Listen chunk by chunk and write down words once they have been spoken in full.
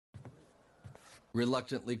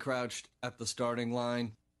reluctantly crouched at the starting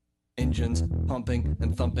line. Engines pumping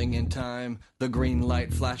and thumping in time. The green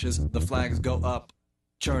light flashes, the flags go up.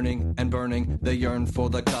 Churning and burning, they yearn for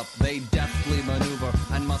the cup. They deftly maneuver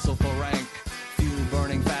and muscle for rank. Fuel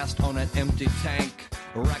burning fast on an empty tank.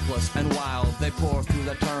 Reckless and wild, they pour through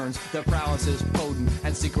the turns. Their prowess is potent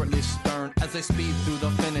and secretly stern. As they speed through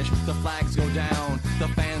the finish, the flags go down. The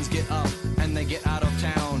fans get up and they get out of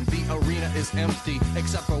town. The arena is empty,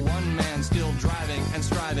 except for one man still driving and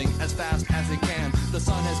striving as fast as he can. The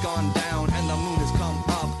sun has gone down and the moon has come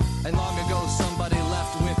up. And long ago somebody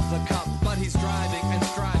left with the cup. But he's driving and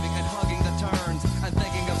striving and hugging the turns and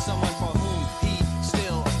thinking of someone for whom he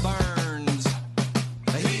still burns.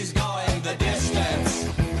 He's going the distance.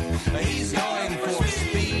 He's going for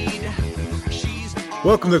speed.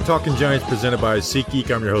 Welcome to Talking Giants, presented by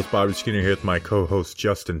SeatGeek. I'm your host, Bobby Skinner, here with my co-host,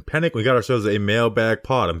 Justin Pennick. We got ourselves a mailbag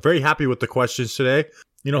pod. I'm very happy with the questions today.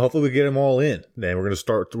 Hopefully we get them all in. Then we're going to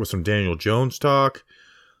start with some Daniel Jones talk.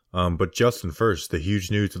 But Justin, first, the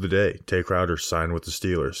huge news of the day. Tay Crowder signed with the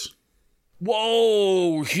Steelers.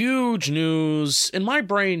 Whoa, huge news. In my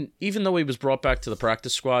brain, even though he was brought back to the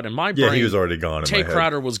practice squad, in my brain, yeah, he was already gone. Tay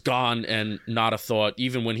Crowder was gone and not a thought,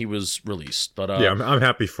 even when he was released. But yeah, I'm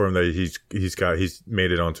happy for him that he's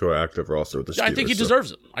made it onto an active roster with the Steelers. I think he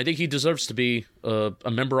deserves it. I think he deserves to be a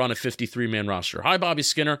member on a 53-man roster. Hi, Bobby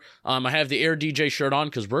Skinner. I have the Air DJ shirt on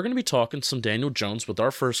because we're going to be talking some Daniel Jones with our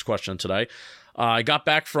first question today. I got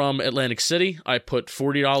back from Atlantic City. I put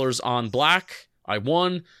 $40 on black. I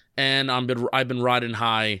won, and I've been riding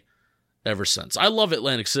high ever since. I love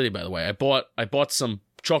Atlantic City, by the way. I bought some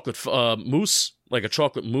chocolate mousse, like a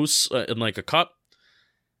chocolate mousse in like a cup.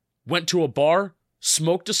 Went to a bar,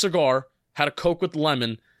 smoked a cigar, had a Coke with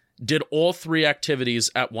lemon, did all three activities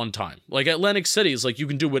at one time. Like Atlantic City is like you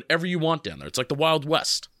can do whatever you want down there. It's like the Wild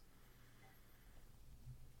West.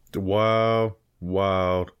 The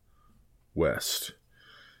Wild West.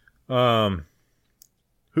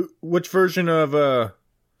 Which version of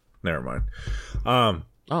never mind. Oh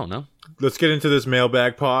no. Let's get into this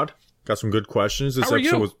mailbag pod. Got some good questions. How are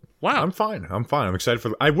you? Wow. I'm fine. I'm excited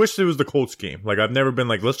for I wish it was the Colts game. Like I've never been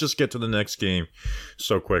like, let's just get to the next game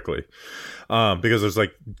so quickly. Because there's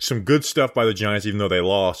like some good stuff by the Giants, even though they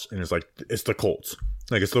lost, and it's the Colts.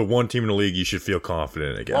 Like it's the one team in the league you should feel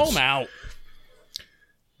confident against. Oh, out.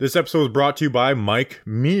 This episode was brought to you by Mike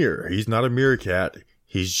Meir. He's not a meerkat.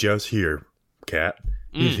 He's just here, cat.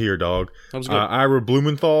 He's here, dog. That was good. Ira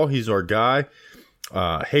Blumenthal, he's our guy.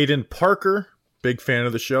 Hayden Parker, big fan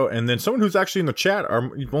of the show. And then someone who's actually in the chat,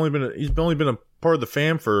 he's only been a part of the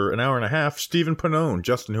fam for an hour and a half, Stephen Pannone.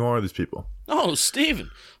 Justin, who are these people? Oh, Stephen,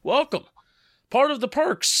 welcome. Part of the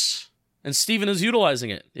perks. And Steven is utilizing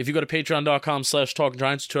it. If you go to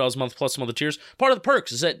patreon.com/talkinggiants, $2 a month plus some other tiers, part of the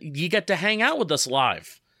perks is that you get to hang out with us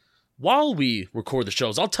live while we record the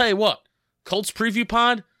shows. I'll tell you what, Colts Preview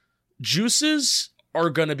Pod, juices are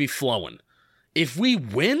going to be flowing. If we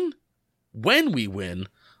win, when we win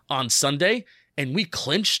on Sunday, and we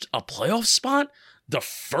clinched a playoff spot,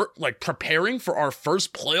 preparing for our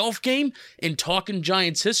first playoff game in Talking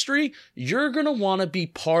Giants history, you're going to want to be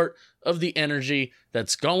part of the energy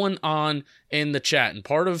that's going on in the chat. And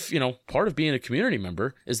part of being a community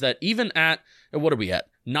member is that even at, what are we at,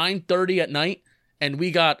 9:30 at night, and we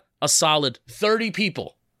got a solid 30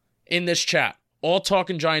 people in this chat, all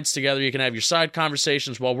talking Giants together. You can have your side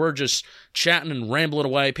conversations while we're just chatting and rambling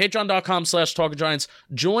away. Patreon.com/talkinggiants.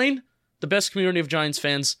 Join the best community of Giants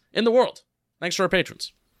fans in the world. Thanks to our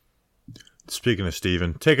patrons. Speaking of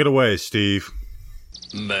Steven, take it away, Steve.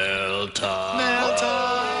 Mail time.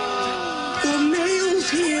 The mail's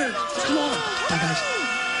here. Come on. Bye, guys.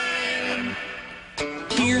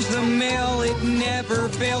 Here's the mail. It never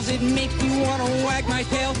fails. It makes me want to wag my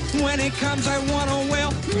tail. When it comes, I want to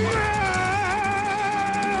wail.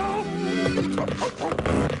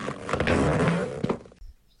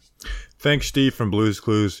 Thanks, Steve from Blues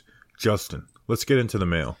Clues. Justin, let's get into the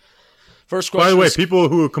mail. First question. By the way, people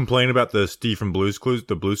who complain about the Steve from Blues Clues,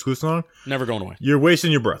 the Blues Clues song, never going away. You're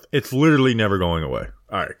wasting your breath. It's literally never going away.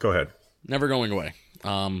 All right, go ahead. Never going away.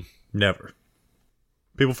 Never.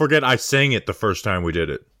 People forget I sang it the first time we did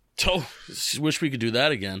it. Oh, wish we could do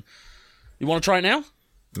that again. You want to try it now?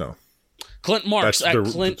 No. Clint Marks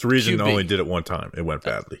That's Clint the reason QB. I only did it one time. It went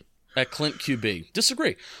badly. At Clint QB.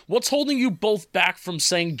 Disagree. What's holding you both back from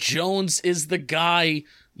saying Jones is the guy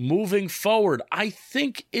moving forward? I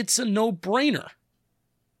think it's a no-brainer.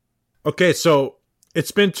 Okay, so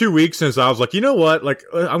it's been 2 weeks since I was like, you know what? Like,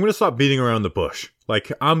 I'm going to stop beating around the bush.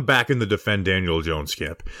 Like, I'm back in the defend Daniel Jones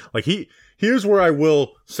camp. Like, here's where I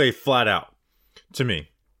will say flat out to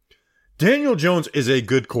me. Daniel Jones is a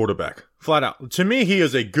good quarterback. Flat out. To me, he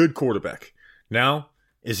is a good quarterback. Now,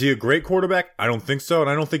 is he a great quarterback? I don't think so, and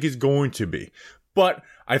I don't think he's going to be. But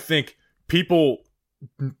I think people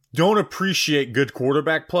don't appreciate good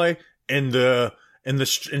quarterback play in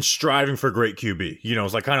striving for great QB. You know,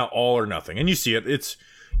 it's like kind of all or nothing. And you see it. It's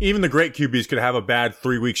even the great QBs could have a bad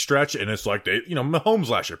 3-week stretch, and it's like Mahomes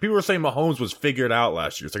last year. People were saying Mahomes was figured out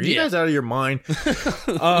last year. It's like, are you guys out of your mind?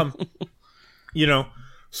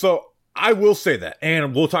 So I will say that,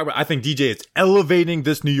 and we'll talk about, I think DJ is elevating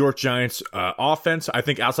this New York Giants offense. I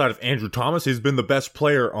think outside of Andrew Thomas, he's been the best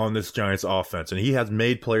player on this Giants offense, and he has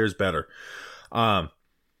made players better. And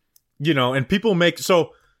people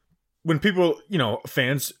when people,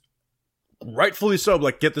 fans, rightfully so,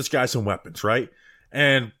 like, get this guy some weapons, right?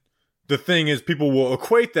 And the thing is, people will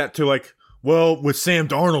equate that to, like, well, with Sam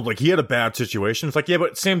Darnold, like, he had a bad situation. It's like, yeah,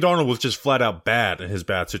 but Sam Darnold was just flat out bad in his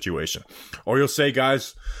bad situation. Or you'll say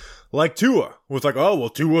guys like Tua was like, oh, well,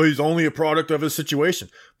 Tua, he's only a product of his situation.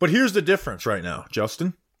 But here's the difference right now,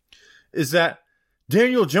 Justin, is that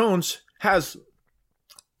Daniel Jones has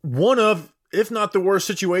one of, if not the worst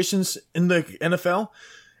situations in the NFL,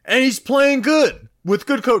 and he's playing good with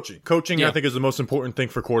good coaching. Coaching, I think, is the most important thing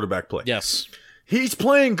for quarterback play. Yes. He's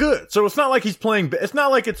playing good. So it's not like he's playing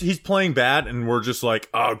bad and we're just like,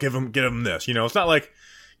 oh, give him this. It's not like,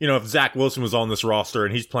 if Zach Wilson was on this roster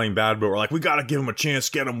and he's playing bad, but we're like, we got to give him a chance,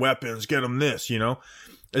 get him weapons, get him this,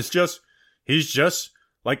 It's just,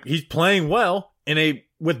 he's playing well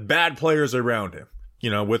with bad players around him,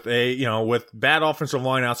 with bad offensive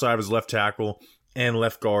line outside of his left tackle and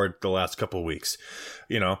left guard the last couple of weeks,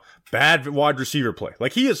 bad wide receiver play.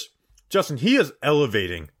 Like he is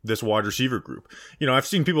elevating this wide receiver group. I've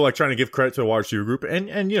seen people like trying to give credit to the wide receiver group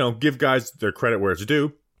and give guys their credit where it's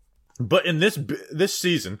due. But in this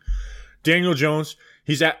season, Daniel Jones,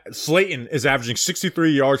 Slayton is averaging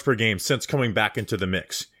 63 yards per game since coming back into the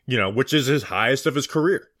mix, which is his highest of his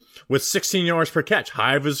career. With 16 yards per catch,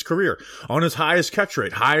 high of his career. On his highest catch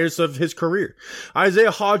rate, highest of his career.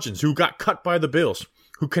 Isaiah Hodgins, who got cut by the Bills,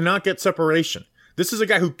 who cannot get separation. This is a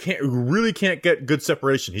guy who really can't get good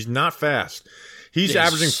separation. He's not fast. He's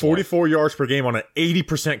averaging 44 yards per game on an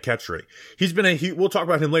 80% catch rate. He's been we'll talk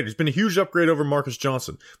about him later. He's been a huge upgrade over Marcus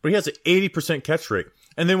Johnson, but he has an 80% catch rate.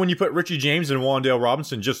 And then when you put Richie James and Wan'Dale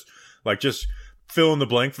Robinson just fill in the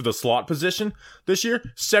blank for the slot position this year,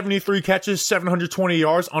 73 catches, 720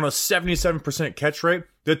 yards on a 77% catch rate.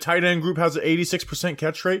 The tight end group has an 86%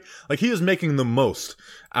 catch rate. Like, he is making the most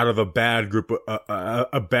out of a bad group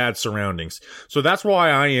of bad surroundings. So that's why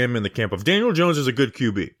I am in the camp of Daniel Jones is a good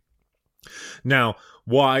QB. Now,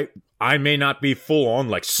 why I may not be full on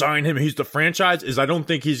like sign him, he's the franchise, is I don't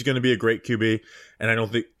think he's going to be a great QB, and I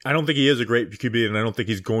don't think he is a great QB, and I don't think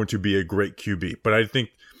he's going to be a great QB. But I think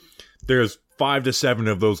there's 5 to 7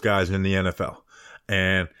 of those guys in the NFL,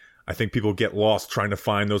 and I think people get lost trying to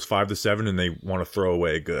find those 5 to 7, and they want to throw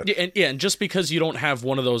away a good. And just because you don't have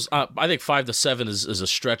one of those, I think 5 to 7 is a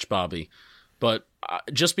stretch, Bobby. But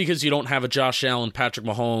just because you don't have a Josh Allen, Patrick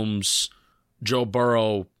Mahomes, Joe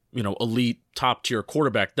Burrow, elite top tier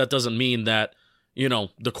quarterback, that doesn't mean that,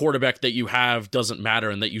 the quarterback that you have doesn't matter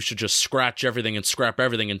and that you should just scratch everything and scrap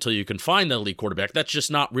everything until you can find that elite quarterback. That's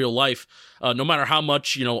just not real life. No matter how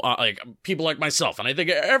much, like people like myself, and I think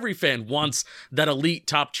every fan wants that elite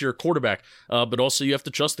top tier quarterback. But also you have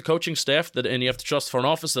to trust the coaching staff and you have to trust the front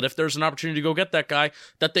office that if there's an opportunity to go get that guy,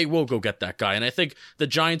 that they will go get that guy. And I think the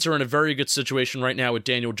Giants are in a very good situation right now with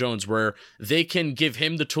Daniel Jones, where they can give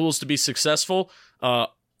him the tools to be successful,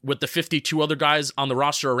 with the 52 other guys on the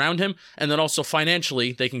roster around him, and then also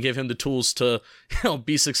financially, they can give him the tools to,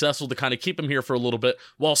 be successful, to kind of keep him here for a little bit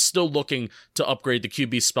while still looking to upgrade the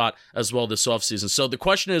QB spot as well this offseason. So the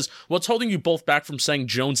question is, what's holding you both back from saying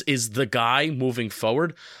Jones is the guy moving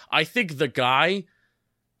forward? I think the guy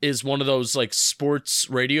is one of those like sports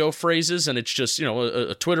radio phrases, and it's just,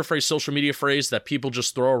 a Twitter phrase, social media phrase that people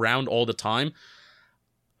just throw around all the time.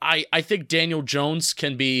 I think Daniel Jones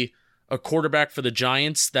can be a quarterback for the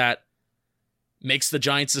Giants that makes the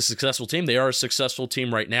Giants a successful team. They are a successful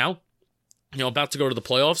team right now, about to go to the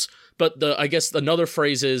playoffs. But I guess another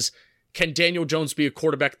phrase is, can Daniel Jones be a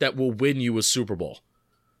quarterback that will win you a Super Bowl?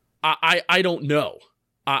 I don't know.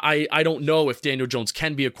 I don't know if Daniel Jones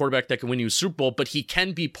can be a quarterback that can win you a Super Bowl, but he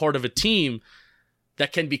can be part of a team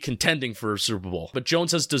that can be contending for a Super Bowl. But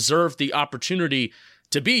Jones has deserved the opportunity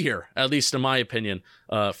to be here, at least in my opinion,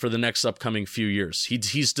 for the next upcoming few years.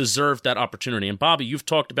 He's deserved that opportunity. And Bobby, you've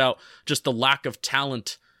talked about just the lack of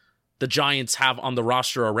talent the Giants have on the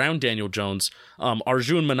roster around Daniel Jones.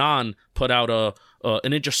 Arjun Manan put out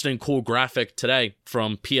an interesting, cool graphic today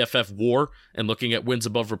from PFF WAR and looking at wins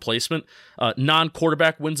above replacement.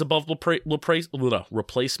 Non-quarterback wins above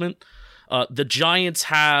replacement. The Giants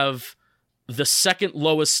have the second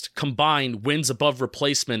lowest combined wins above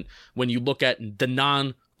replacement when you look at the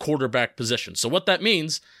non-quarterback position. So what that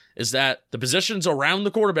means is that the positions around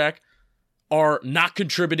the quarterback are not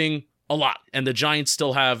contributing a lot, and the Giants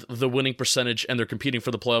still have the winning percentage, and they're competing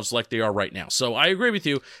for the playoffs like they are right now. So I agree with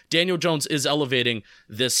you. Daniel Jones is elevating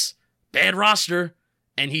this bad roster,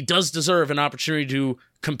 and he does deserve an opportunity to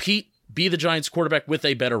compete, be the Giants quarterback with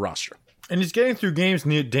a better roster. And he's getting through games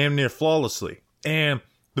damn near flawlessly. And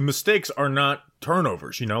the mistakes are not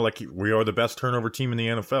turnovers, like we are the best turnover team in the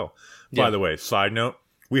NFL. Yeah. By the way, side note,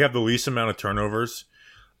 we have the least amount of turnovers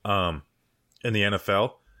in the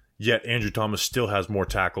NFL, yet Andrew Thomas still has more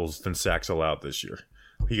tackles than sacks allowed this year.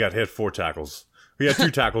 He got hit 4 tackles. He had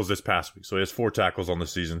 2 tackles this past week, so he has 4 tackles on the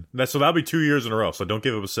season. So that'll be 2 years in a row, so don't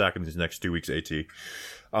give up a sack in these next 2 weeks, AT.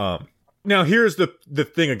 Now, here's the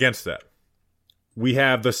thing against that. We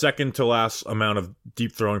have the second to last amount of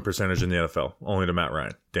deep throwing percentage in the NFL, only to Matt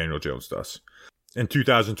Ryan. Daniel Jones does. In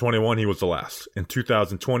 2021, he was the last. In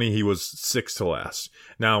 2020, he was 6th to last.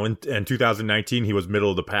 Now, in 2019, he was middle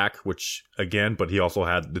of the pack, which, again, but he also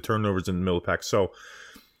had the turnovers in the middle of the pack. So,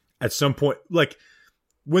 at some point,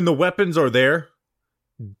 when the weapons are there,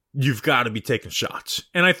 you've got to be taking shots.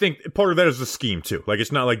 And I think part of that is the scheme, too.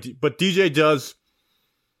 It's not but DJ does,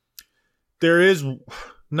 there is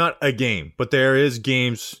not a game, but there is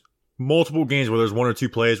games, multiple games where there's 1 or 2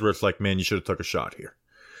 plays where it's man, you should have took a shot here.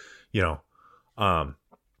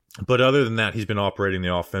 But other than that, he's been operating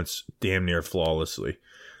the offense damn near flawlessly.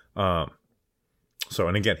 And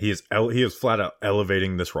again, he is flat out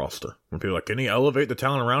elevating this roster. When people are can he elevate the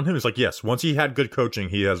talent around him? It's yes, once he had good coaching,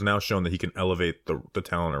 he has now shown that he can elevate the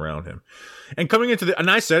talent around him. And coming into and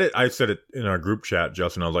I said it in our group chat,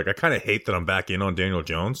 Justin, I was I kind of hate that I'm back in on Daniel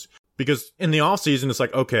Jones. Because in the offseason, it's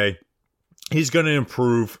okay, he's going to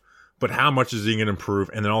improve, but how much is he going to improve?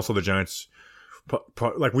 And then also the Giants,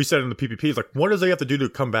 like we said in the PPP, it's what does he have to do to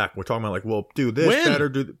come back? We're talking about do this better,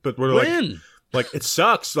 but we're win. It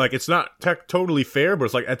sucks. It's not totally fair, but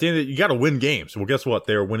it's at the end of it, you got to win games. Well, guess what?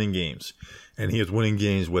 They're winning games, and he is winning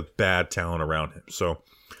games with bad talent around him. So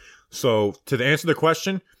to answer the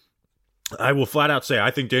question, I will flat out say I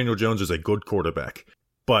think Daniel Jones is a good quarterback,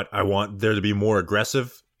 but I want there to be more aggression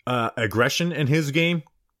in his game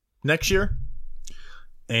next year.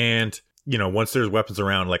 And, once there's weapons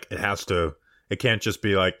around, it can't just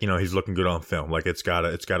be he's looking good on film. It's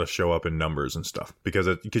gotta show up in numbers and stuff because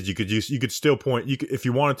you could still point, if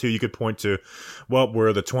you wanted to, you could point to,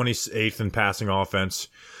 we're the 28th in passing offense.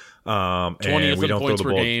 20th and we in don't points throw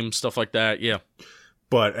the per ball. game, stuff like that. Yeah.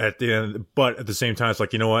 But at the same time, it's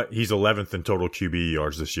you know what? He's 11th in total QB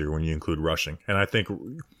yards this year when you include rushing. And I think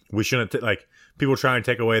we shouldn't people try and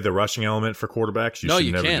take away the rushing element for quarterbacks. You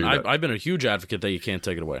can't. I've been a huge advocate that you can't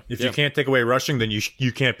take it away. If you can't take away rushing, then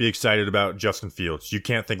you can't be excited about Justin Fields. You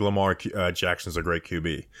can't think Lamar Jackson's a great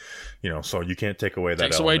QB. So you can't take away that.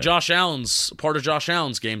 Takes away part of Josh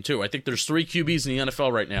Allen's game too. I think there's 3 QBs in the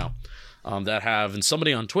NFL right now that have, and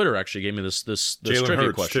somebody on Twitter actually gave me this Jalen trivia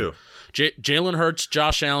Hurts question. Too. Jalen Hurts,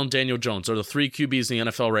 Josh Allen, Daniel Jones are the 3 QBs in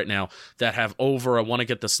the NFL right now that have over, I want to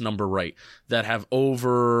get this number right, that have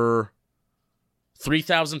over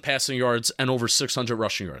 3,000 passing yards and over 600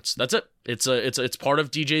 rushing yards. That's it. It's part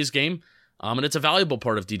of DJ's game, and it's a valuable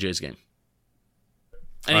part of DJ's game.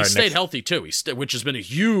 And he stayed healthy too. Which has been a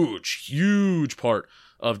huge, huge part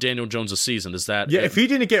of Daniel Jones' season. Is that if he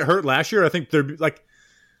didn't get hurt last year, I think there'd be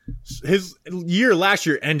his year last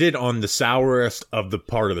year ended on the sourest of the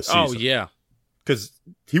part of the season. Oh yeah, because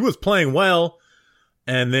he was playing well,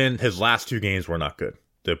 and then his last 2 games were not good.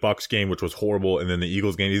 The Bucs game, which was horrible, and then the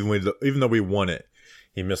Eagles game, even though we won it.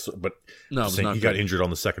 He missed, but he got injured on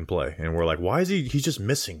the second play, and we're why is he's just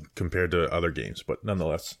missing compared to other games? But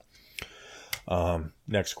nonetheless,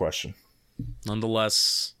 next question.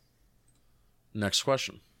 Next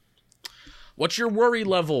question. What's your worry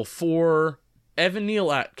level for Evan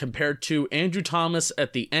Neal compared to Andrew Thomas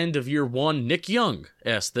at the end of year 1? Nick Young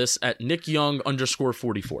asked this at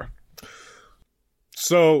NickYoung_44.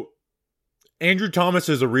 So, Andrew Thomas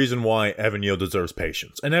is a reason why Evan Neal deserves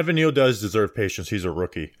patience. And Evan Neal does deserve patience. He's a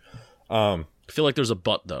rookie. I feel like there's a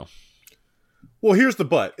but, though. Well, here's the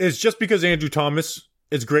but. It's just because Andrew Thomas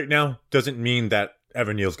is great now doesn't mean that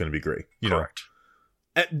Evan Neal's going to be great. Correct.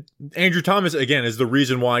 Andrew Thomas, again, is the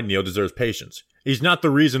reason why Neal deserves patience. He's not the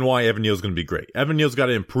reason why Evan Neal's going to be great. Evan Neal's got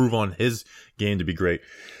to improve on his game to be great.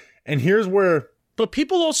 And here's where... But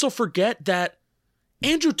people also forget that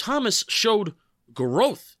Andrew Thomas showed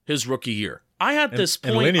growth his rookie year. I had this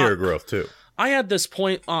point... And linear growth, too. I had this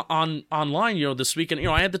point online, this weekend.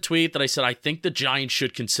 I had the tweet that I said I think the Giants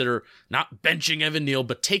should consider not benching Evan Neal,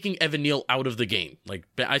 but taking Evan Neal out of the game. Like,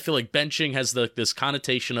 I feel like benching has this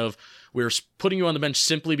connotation of we're putting you on the bench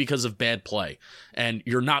simply because of bad play, and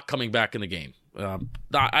you're not coming back in the game.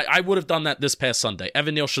 I would have done that this past Sunday.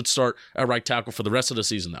 Evan Neal should start at right tackle for the rest of the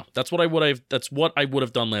season, though. That's what I would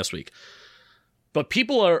have done last week. But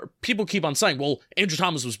people keep on saying, well, Andrew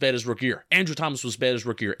Thomas was bad his rookie year. Andrew Thomas was bad his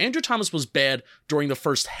rookie year. Andrew Thomas was bad during the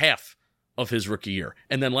first half of his rookie year.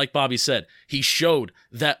 And then, like Bobby said, he showed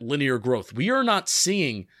that linear growth. We are not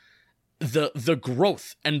seeing the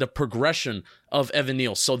growth and the progression of Evan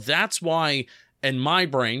Neal. So that's why, in my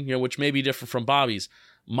brain, which may be different from Bobby's,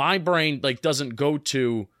 my brain doesn't go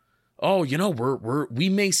to, oh, we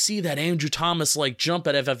may see that Andrew Thomas jump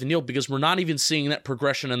at Evan Neal, because we're not even seeing that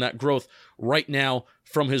progression and that growth right now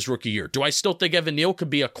from his rookie year. Do I still think Evan Neal could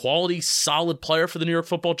be a quality, solid player for the New York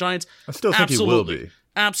Football Giants? I still think he will be.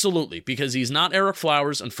 Absolutely, because he's not Eric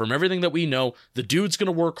Flowers, and from everything that we know, the dude's going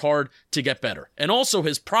to work hard to get better. And also,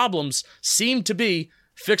 his problems seem to be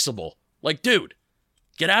fixable. Dude,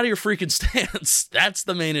 get out of your freaking stance. That's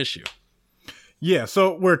the main issue. Yeah,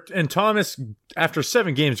 so Thomas, after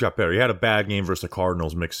 7 games, got better. He had a bad game versus the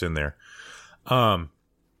Cardinals mixed in there. And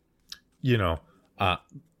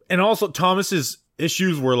also Thomas's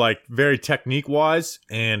issues were very technique wise,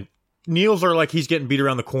 and Neal's are he's getting beat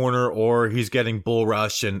around the corner, or he's getting bull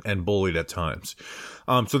rushed and bullied at times.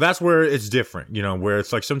 So that's where it's different, where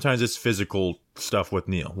it's sometimes it's physical stuff with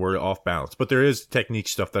Neal, we're off balance, but there is technique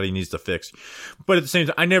stuff that he needs to fix. But at the same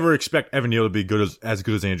time, I never expect Evan Neal to be as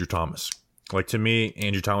good as Andrew Thomas. To me,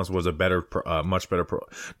 Andrew Thomas was a better, not much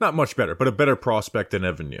better, but a better prospect than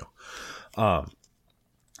Evan Neal. I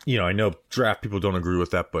know draft people don't agree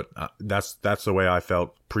with that, but that's the way I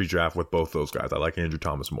felt pre-draft with both those guys. I like Andrew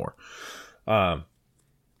Thomas more.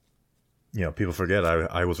 People forget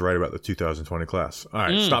I was right about the 2020 class. All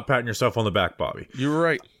right, Stop patting yourself on the back, Bobby. You were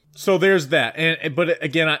right. So there's that. But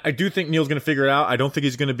again, I do think Neal's going to figure it out. I don't think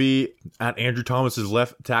he's going to be at Andrew Thomas's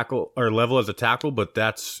left tackle or level as a tackle, but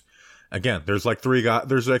that's, again, there's 3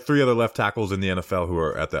 other left tackles in the NFL who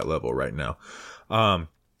are at that level right now.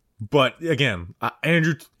 But again,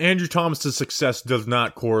 Andrew Thomas's success does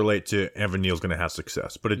not correlate to Evan Neal's going to have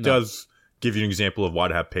success, but it does give you an example of why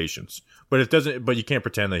to have patience. But it doesn't. But you can't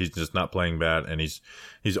pretend that he's just not playing bad and he's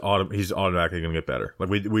automatically going to get better.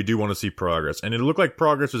 We do want to see progress, and it looked like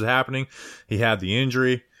progress was happening. He had the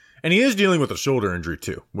injury, and he is dealing with a shoulder injury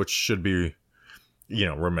too, which should be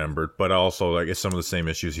remembered. But also it's some of the same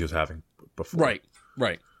issues he was having before.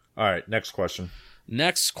 Right. All right. Next question.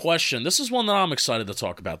 This is one that I'm excited to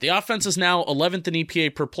talk about. The offense is now 11th in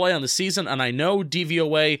EPA per play on the season, and I know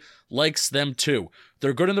DVOA likes them too.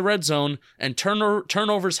 They're good in the red zone, and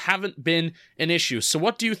turnovers haven't been an issue. So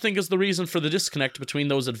what do you think is the reason for the disconnect between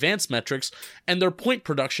those advanced metrics and their point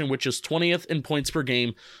production, which is 20th in points per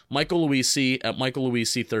game? Michael Luisi at Michael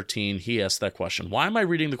Luisi 13, he asked that question. Why am I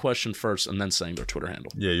reading the question first and then saying their Twitter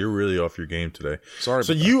handle? Yeah, you're really off your game today. Sorry.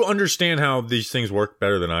 So you understand how these things work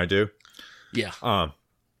better than I do? Yeah.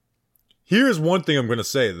 Here's one thing I'm going to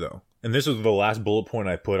say though, and this is the last bullet point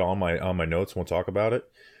I put on my notes. We'll talk about it.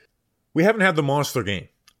 We haven't had the monster game.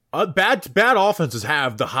 Bad offenses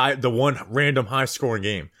have the one random high scoring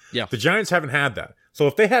game. Yeah. The Giants haven't had that. So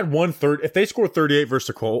if they had if they score 38 versus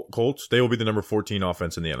the Colts, they will be the number 14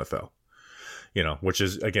 offense in the NFL. Which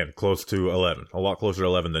is again close to 11, a lot closer to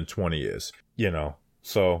 11 than 20 is.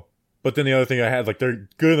 So. But then the other thing I had, they're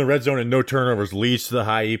good in the red zone and no turnovers leads to the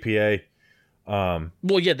high EPA.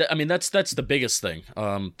 Well, yeah, that's the biggest thing.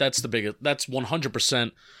 That's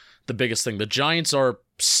 100% the biggest thing. The Giants are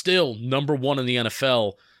still number 1 in the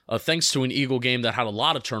NFL, thanks to an Eagle game that had a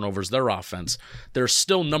lot of turnovers, their offense. They're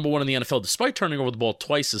still number 1 in the NFL, despite turning over the ball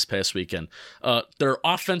twice this past weekend. Their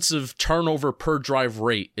offensive turnover per drive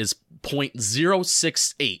rate is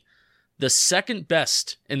 .068. The second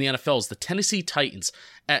best in the NFL is the Tennessee Titans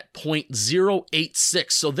at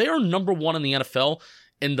 .086. So they are number 1 in the NFL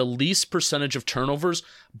in the least percentage of turnovers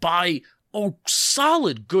by a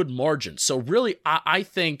solid good margin. So really, I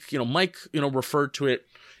think, Mike, referred to it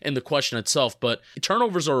in the question itself, but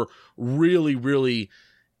turnovers are really, really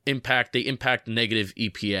impact negative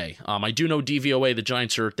EPA. I do know DVOA, the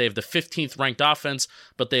Giants they have the 15th ranked offense,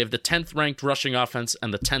 but they have the 10th ranked rushing offense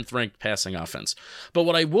and the 10th ranked passing offense. But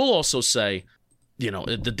what I will also say,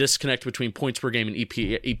 the disconnect between points per game and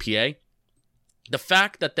EPA, the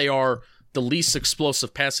fact that they are the least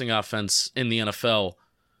explosive passing offense in the NFL,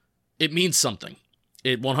 it means something.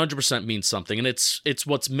 It 100% means something. And it's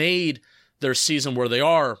what's made their season where they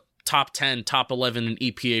are top 10, top 11 in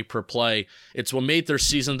EPA per play. It's what made their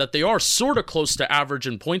season that they are sort of close to average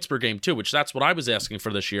in points per game too, which that's what I was asking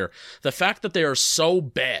for this year. The fact that they are so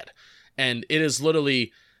bad, and it is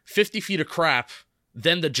literally 50 feet of crap,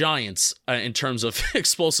 then the Giants in terms of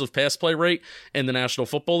explosive pass play rate in the National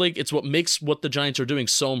Football League. It's what makes what the Giants are doing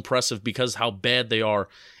so impressive because how bad they are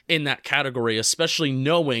in that category, especially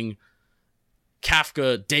knowing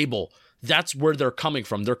Kafka, Dable. That's where they're coming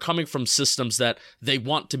from. They're coming from systems that they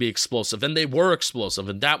want to be explosive, and they were explosive,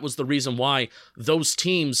 and that was the reason why those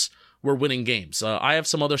teams were winning games. I have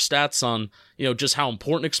some other stats on, just how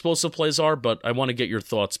important explosive plays are, but I want to get your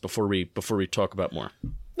thoughts before we talk about more.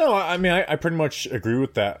 No, I mean, I pretty much agree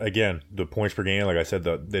with that. Again, the points per game, like I said,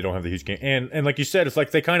 they don't have the huge game. And like you said, it's like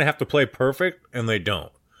they kind of have to play perfect, and they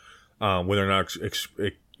don't when they're not,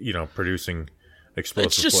 producing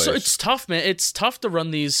explosive plays. It's tough, man. It's tough to run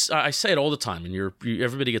these. I say it all the time, and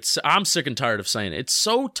everybody gets. I'm sick and tired of saying it. It's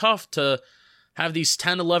so tough to have these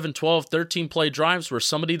 10, 11, 12, 13 play drives where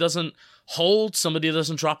somebody doesn't hold, somebody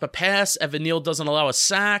doesn't drop a pass, Evan Neal doesn't allow a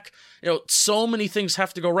sack. So many things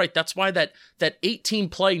have to go right. That's why that 18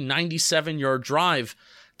 play 97-yard drive,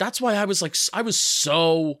 that's why I was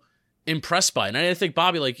so impressed by it. And I think,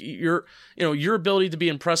 Bobby, like your ability to be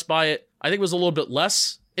impressed by it, I think was a little bit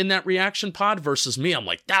less in that reaction pod versus me. I'm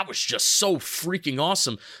like, that was just so freaking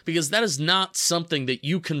awesome, because that is not something that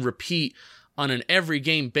you can repeat on an every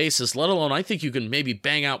game basis, let alone I think you can maybe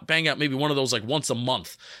bang out maybe one of those like once a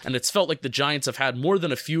month. And it's felt like the Giants have had more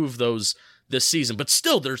than a few of those this season, but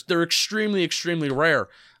still they're extremely, extremely rare.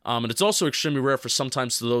 And it's also extremely rare for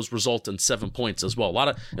sometimes those result in 7 points as well.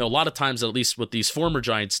 A lot of times, at least with these former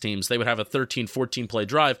Giants teams, they would have a 13, 14 play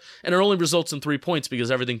drive, and it only results in 3 points because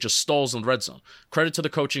everything just stalls in the red zone. Credit to the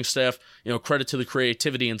coaching staff, credit to the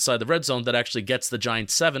creativity inside the red zone that actually gets the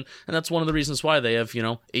Giants 7, and that's one of the reasons why they have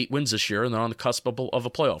 8 wins this year and they're on the cusp of a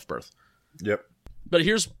playoff berth. Yep. But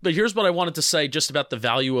here's what I wanted to say just about the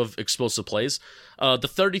value of explosive plays. The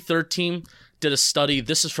 33rd team did a study.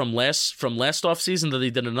 This is from last offseason, that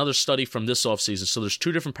they did another study from this offseason. So there's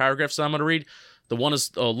 2 different paragraphs that I'm going to read. The one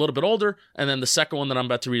is a little bit older, and then the second one that I'm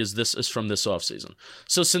about to read is from this offseason.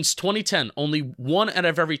 So since 2010, only 1 out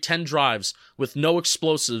of every 10 drives with no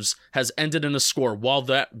explosives has ended in a score, while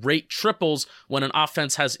that rate triples when an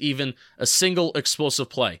offense has even a single explosive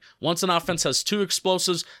play. Once an offense has 2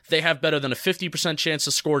 explosives, they have better than a 50% chance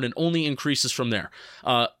to score, and it only increases from there.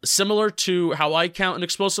 Similar to how I count an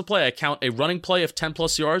explosive play, I count a running play of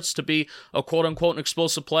 10-plus yards to be a quote-unquote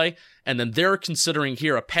explosive play, and then they're considering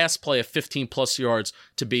here a pass play of 15-plus yards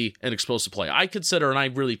to be an explosive play. I consider, and I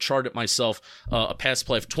really chart it myself, a pass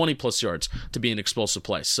play of 20-plus yards to be an explosive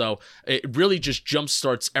play. So it really just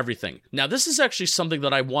jumpstarts everything. Now, this is actually something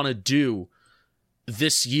that I want to do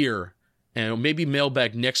this year, and maybe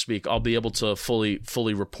Mailbag next week I'll be able to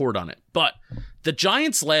fully report on it. But the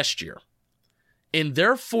Giants last year, in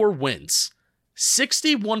their 4 wins,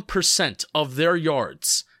 61% of their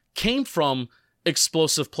yards came from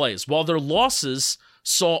explosive plays, while their losses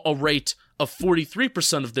saw a rate of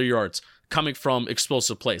 43% of their yards coming from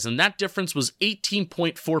explosive plays. And that difference was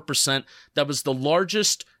 18.4%. That was the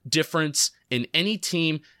largest difference in any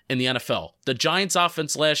team in the NFL. The Giants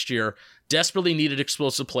offense last year desperately needed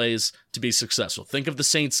explosive plays to be successful. Think of the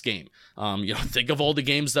Saints game. Think of all the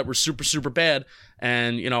games that were super, super bad.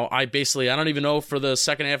 And, I don't even know for the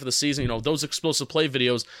second half of the season, those explosive play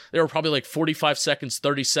videos, they were probably like 45 seconds,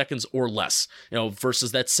 30 seconds or less,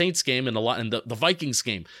 versus that Saints game and the Vikings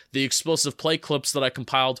game. The explosive play clips that I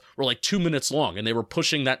compiled were like 2 minutes long, and they were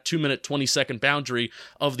pushing that 2-minute, 20-second boundary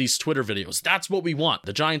of these Twitter videos. That's what we want.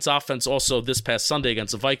 The Giants offense also this past Sunday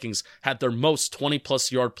against the Vikings had their most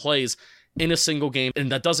 20-plus yard plays in a single game, and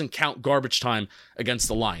that doesn't count garbage time against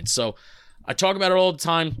the Lions. So I talk about it all the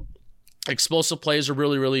time. Explosive plays are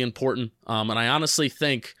really, really important. And I honestly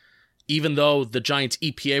think, even though the Giants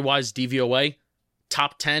EPA-wise, DVOA,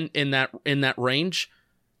 top 10 in that range,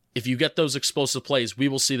 if you get those explosive plays, we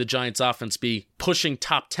will see the Giants offense be pushing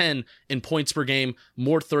top 10 in points per game,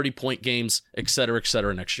 more 30-point games, et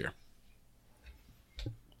cetera, next year.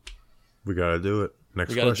 We got to do it.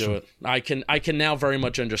 Next question. We gotta do it. I can now very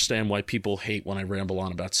much understand why people hate when I ramble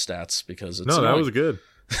on about stats, because it's that was good.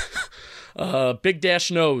 Big Dash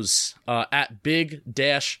Knows at Big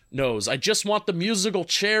Dash Knows. I just want the musical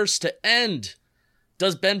chairs to end.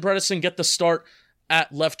 Does Ben Bredesen get the start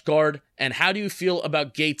at left guard? And how do you feel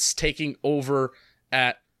about Gates taking over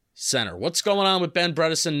at center? What's going on with Ben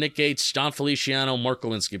Bredesen, Nick Gates, John Feliciano, Mark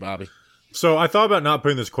Golinsky, Bobby? So I thought about not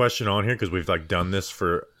putting this question on here because we've done this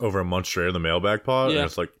for over a month straight in the Mailbag pod. Yeah. And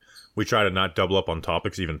it's we try to not double up on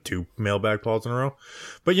topics, even 2 Mailbag pods in a row.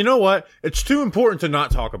 But you know what? It's too important to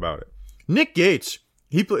not talk about it. Nick Gates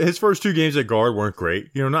his first 2 games at guard weren't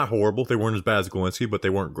great. Not horrible. They weren't as bad as Galinsky, but they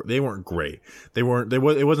weren't great. It wasn't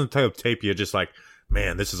the type of tape you just like,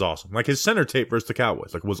 man, this is awesome. Like his center tape versus the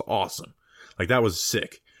Cowboys, like was awesome. Like that was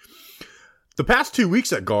sick. The past 2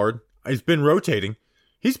 weeks at guard, he's been rotating.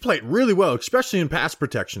 He's played really well, especially in pass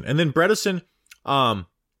protection. And then Bredesen,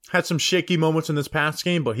 had some shaky moments in this past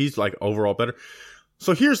game, but he's like overall better.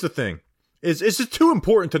 So here's the thing. It's just too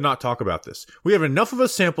important to not talk about this. We have enough of a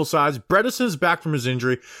sample size. Bredesen is back from his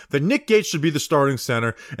injury. That Nick Gates should be the starting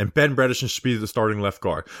center, and Ben Bredesen should be the starting left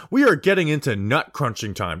guard. We are getting into nut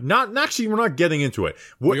crunching time. We're not getting into it.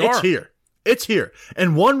 It's here. It's here.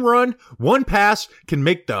 And one run, one pass can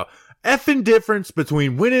make the effing difference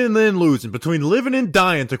between winning and then losing, between living and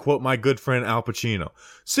dying, to quote my good friend Al Pacino.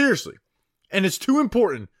 Seriously. And it's too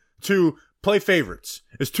important to play favorites.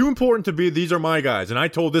 It's too important to be, these are my guys. And I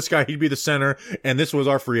told this guy he'd be the center, and this was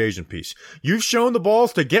our free agent piece. You've shown the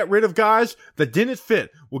balls to get rid of guys that didn't fit.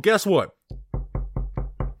 Well, guess what?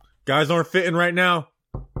 Guys aren't fitting right now.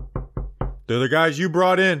 They're the guys you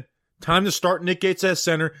brought in. Time to start Nick Gates as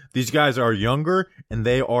center. These guys are younger, and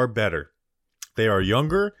they are better. They are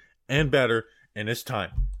younger and better, and it's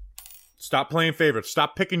time. Stop playing favorites.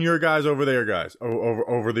 Stop picking your guys over their guys,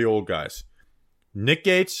 over the old guys. Nick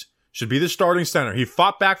Gates should be the starting center. He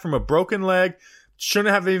fought back from a broken leg,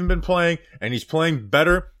 shouldn't have even been playing, and he's playing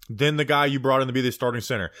better than the guy you brought in to be the starting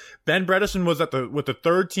center. Ben Bredesen was with the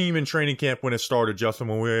 3rd team in training camp when it started, Justin,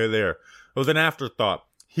 when we were there. It was an afterthought.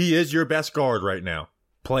 He is your best guard right now.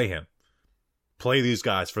 Play him. Play these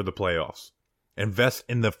guys for the playoffs. Invest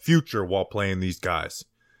in the future while playing these guys.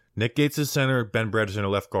 Nick Gates is center, Ben Bredesen a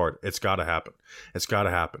left guard. It's got to happen. It's got to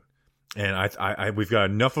happen. And we've got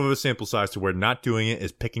enough of a sample size to where not doing it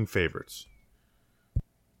is picking favorites.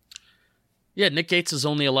 Yeah, Nick Gates has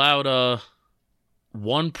only allowed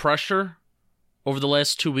 1 pressure over the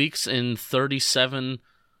last 2 weeks in 37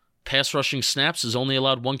 pass rushing snaps. Has only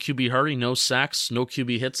allowed 1 QB hurry, no sacks, no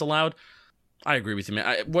QB hits allowed. I agree with you,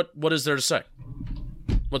 man. What is there to say?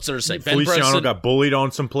 What's there to say? Ben Feliciano Bredesen got bullied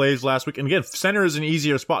on some plays last week. And again, center is an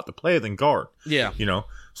easier spot to play than guard. Yeah.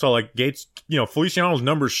 So like Gates, Feliciano's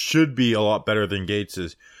numbers should be a lot better than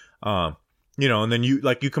Gates's. And then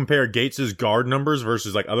you compare Gates's guard numbers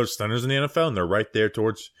versus like other centers in the NFL, and they're right there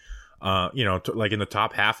towards, like in the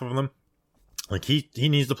top half of them. Like he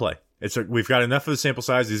needs to play. We've got enough of the sample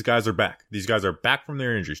size. These guys are back. These guys are back from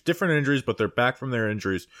their injuries, different injuries, but they're back from their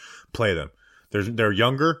injuries. Play them. They're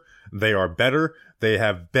younger. They are better. They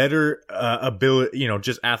have better ability,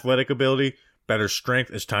 just athletic ability, better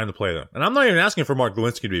strength. It's time to play them. And I'm not even asking for Mark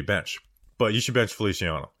Galinsky to be benched, but you should bench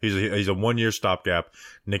Feliciano. He's a 1-year stopgap.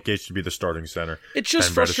 Nick Gates should be the starting center. It's just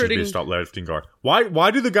Ben frustrating. Should be the left guard.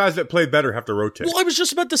 Why do the guys that play better have to rotate? Well, I was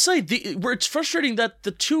just about to say, it's frustrating that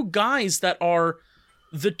the 2 guys that are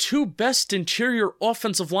the 2 best interior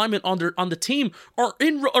offensive linemen on the team are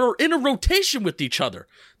in a rotation with each other.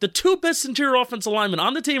 The 2 best interior offensive linemen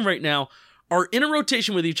on the team right now are in a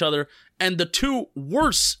rotation with each other, and the 2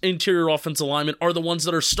 worst interior offensive linemen are the ones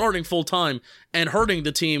that are starting full time and hurting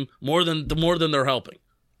the team more than they're helping.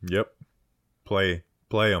 Yep, play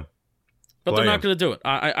them. But they're not going to do it.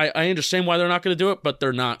 I understand why they're not going to do it, but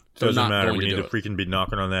they're not. Doesn't matter. We need to freaking be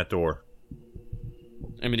knocking on that door.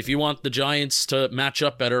 I mean, if you want the Giants to match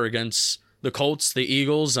up better against the Colts, the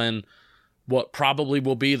Eagles, and what probably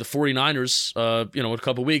will be the 49ers, in a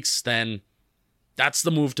couple weeks, then that's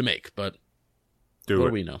the move to make. But what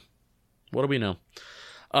do we know? What do we know?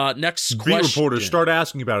 Next question. Beat reporters, start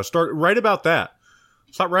asking about it. Write about that.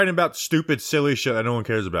 Stop writing about stupid, silly shit that no one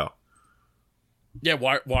cares about. Yeah,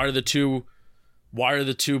 why are the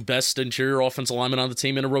two best interior offensive linemen on the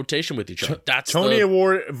team in a rotation with each other? That's Tony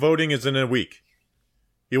Award voting is in a week.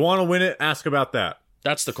 You want to win it? Ask about that.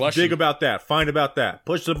 That's the question. Dig about that. Find about that.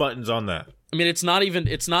 Push the buttons on that. I mean, it's not even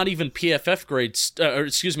PFF grades.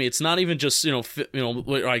 It's not even just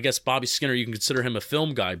I guess Bobby Skinner. You can consider him a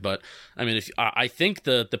film guy, but I mean, I think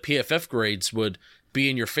the PFF grades would be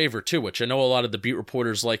in your favor too. Which I know a lot of the beat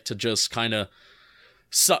reporters like to just kind of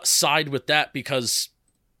side with that because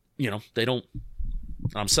they don't.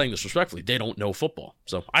 I'm saying this respectfully. They don't know football,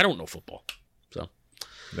 so I don't know football. So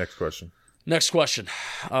next question.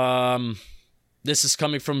 This is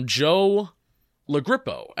coming from Joe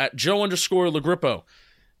Lagrippo at Joe_Lagrippo.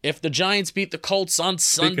 If the Giants beat the Colts on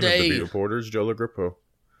Sunday, Speaking of the beat reporters, Joe Lagrippo.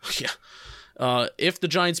 Yeah. If the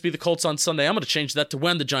Giants beat the Colts on Sunday, I'm going to change that to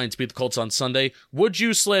when the Giants beat the Colts on Sunday. Would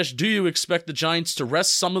you / do you expect the Giants to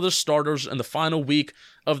rest some of the starters in the final week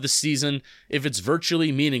of the season if it's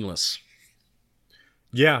virtually meaningless?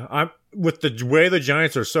 Yeah, I'm with the way the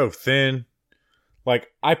Giants are so thin.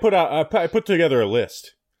 Like I put together a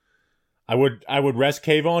list. I would rest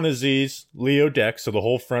Kayvon, Aziz, Leo, Dex, so the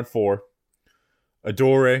whole front four.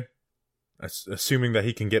 Adore, assuming that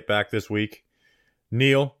he can get back this week.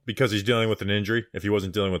 Neil, because he's dealing with an injury. If he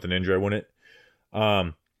wasn't dealing with an injury, I wouldn't.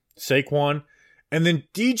 Saquon. And then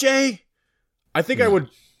DJ, I think I would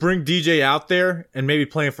bring DJ out there and maybe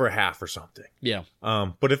play him for a half or something. Yeah.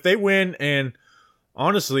 But if they win, and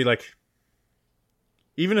honestly, like,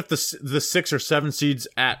 even if the 6 or 7 seeds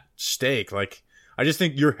at stake, like, I just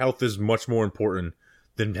think your health is much more important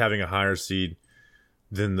than having a higher seed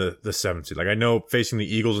than the 7 seed. Like, I know facing the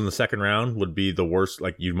Eagles in the second round would be the worst.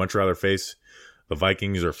 Like, you'd much rather face the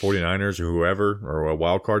Vikings or 49ers or whoever, or a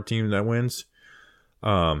wild card team that wins.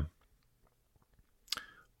 But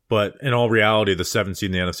in all reality, the 7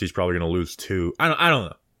 seed in the NFC is probably going to lose too. I don't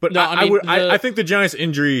know. But no, I think the Giants'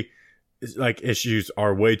 injury issues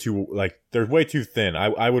are way too, they're way too thin.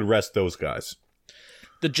 I would rest those guys.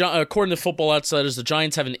 According to Football Outsiders, the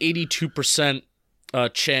Giants have an 82%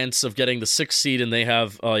 chance of getting the 6th seed, and they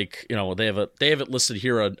have they have it listed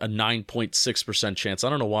here a 9.6% chance. I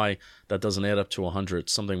don't know why that doesn't add up to 100.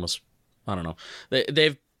 Something must, I don't know.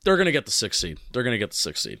 They're going to get the 6th seed. They're going to get the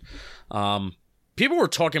 6th seed. People were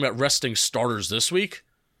talking about resting starters this week,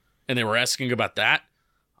 and they were asking about that.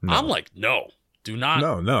 No. I'm like, no, do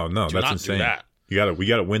not. No, that's insane. Do that. We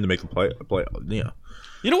got to win to make the play. Yeah.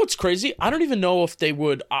 You know what's crazy? I don't even know if they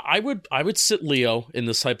would. I would sit Leo in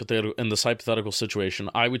this hypothetical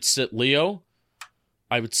situation. I would sit Leo.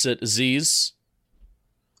 I would sit Aziz.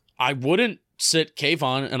 I wouldn't sit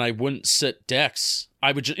Kayvon, and I wouldn't sit Dex.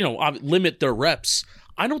 I would just, I would limit their reps.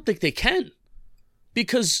 I don't think they can,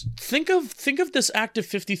 because think of this active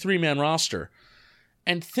 53-man roster,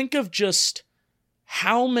 and think of just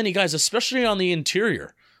how many guys, especially on the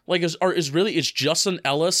interior, like is Justin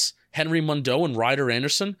Ellis, Henry Mondeau, and Ryder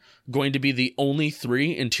Anderson going to be the only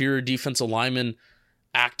 3 interior defensive linemen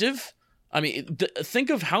active? I mean, think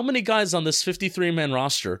of how many guys on this 53-man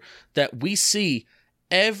roster that we see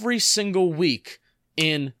every single week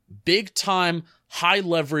in big-time,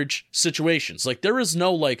 high-leverage situations. Like, there is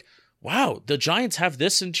no, wow, the Giants have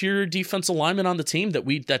this interior defensive lineman on the team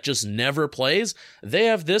that just never plays. They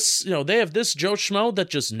have this, they have this Joe Schmo that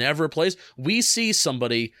just never plays. We see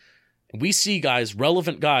guys,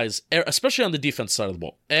 relevant guys, especially on the defense side of the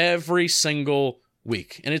ball, every single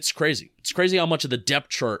week. And it's crazy. It's crazy how much of the depth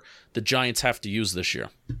chart the Giants have to use this year.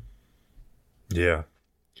 Yeah.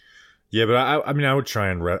 Yeah, but I would try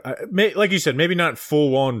and, like you said, maybe not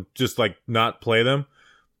full on, just not play them,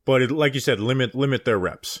 but like you said, limit their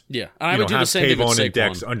reps. Yeah, and I would do the same thing with Saquon. And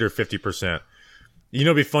Dex under 50%.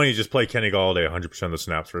 It'd be funny, just play Kenny Galladay 100% of the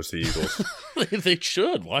snaps versus the Eagles. They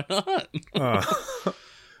should. Why not?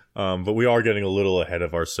 But we are getting a little ahead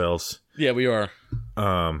of ourselves. Yeah, we are.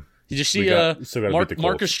 Did you see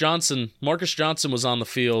Marcus Johnson? Marcus Johnson was on the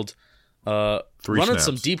field running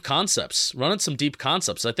some deep concepts.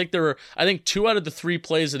 I think 2 out of the 3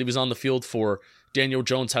 plays that he was on the field for, Daniel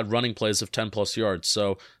Jones had running plays of 10-plus yards.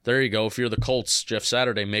 So there you go. If you're the Colts, Jeff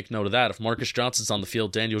Saturday, make note of that. If Marcus Johnson's on the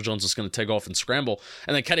field, Daniel Jones is going to take off and scramble.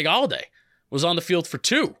 And then Kenny Galladay was on the field for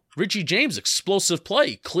 2. Richie James, explosive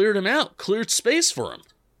play, cleared him out, cleared space for him.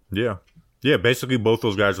 Yeah. Yeah, basically both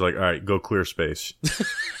those guys are like, all right, go clear space.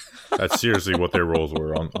 That's seriously what their roles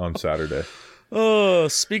were on Saturday.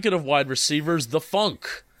 Speaking of wide receivers, the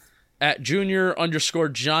Funk at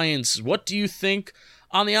Junior_Giants. What do you think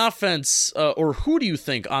on the offense, or who do you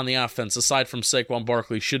think on the offense, aside from Saquon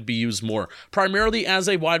Barkley, should be used more? Primarily as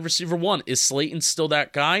a wide receiver 1. Is Slayton still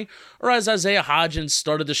that guy? Or has Isaiah Hodgins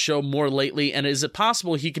started to show more lately? And is it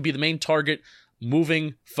possible he could be the main target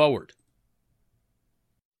moving forward?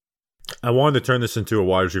 I wanted to turn this into a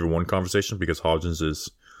wide receiver 1 conversation because Hodgins is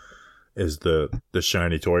the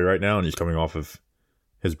shiny toy right now, and he's coming off of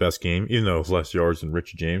his best game, even though it's less yards than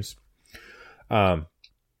Richie James.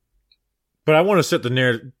 But I want to set the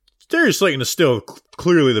narrative. Darius Slayton is still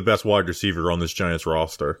clearly the best wide receiver on this Giants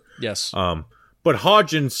roster. Yes. But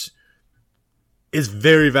Hodgins is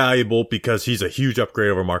very valuable because he's a huge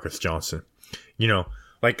upgrade over Marcus Johnson.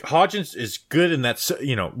 Hodgins is good in that,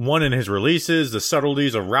 one in his releases, the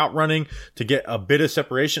subtleties of route running to get a bit of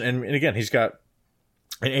separation. And again, he's got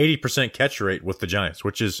an 80% catch rate with the Giants,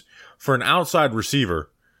 which is, for an outside receiver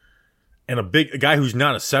and a guy who's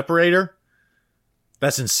not a separator,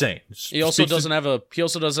 that's insane. He also doesn't have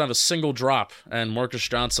a single drop. And Marcus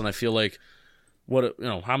Johnson, I feel like,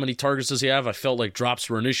 how many targets does he have? I felt like drops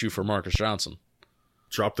were an issue for Marcus Johnson.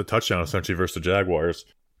 Dropped the touchdown essentially versus the Jaguars.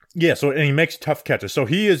 Yeah, and he makes tough catches. So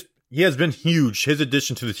he has been huge. His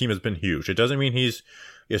addition to the team has been huge. It doesn't mean he's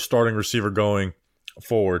a starting receiver going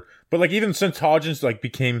forward, but even since Hodgins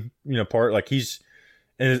became part, he's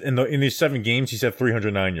in these 7 games he's had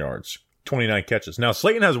 309 yards. 29 catches. Now,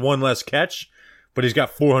 Slayton has one less catch, but he's got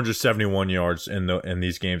 471 yards in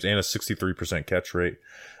these games and a 63% catch rate.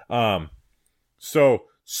 So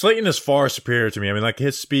Slayton is far superior to me. I mean, like,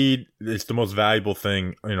 his speed is the most valuable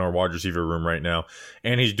thing in our wide receiver room right now.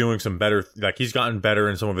 And he's doing some better, like, he's gotten better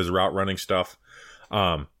in some of his route running stuff.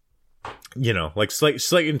 Like,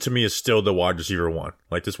 Slayton to me is still the wide receiver one.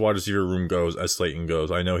 Like, this wide receiver room goes as Slayton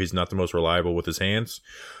goes. I know he's not the most reliable with his hands.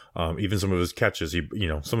 Even some of his catches,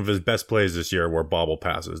 some of his best plays this year were bobble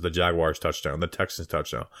passes. The Jaguars touchdown, the Texans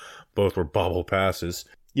touchdown, both were bobble passes.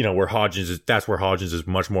 Where that's where Hodgins is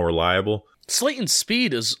much more reliable. Slayton's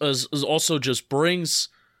speed is also just brings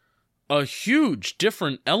a huge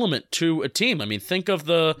different element to a team. I mean, think of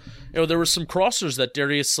there were some crossers that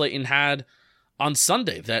Darius Slayton had on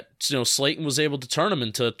Sunday that, Slayton was able to turn them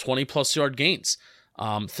into 20-plus yard gains.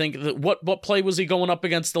 Think that what play was he going up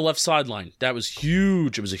against the left sideline? That was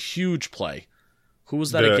huge. It was a huge play. Who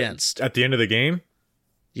was that against? At the end of the game?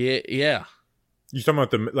 Yeah. You talking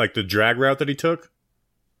about the drag route that he took?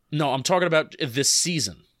 No, I'm talking about this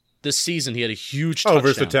season. This season, he had a huge touchdown.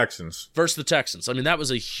 Versus the Texans. Versus the Texans. I mean, that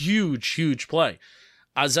was a huge, huge play.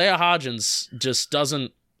 Isaiah Hodgins just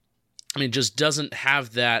doesn't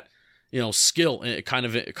have that, skill kind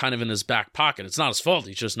of in his back pocket. It's not his fault.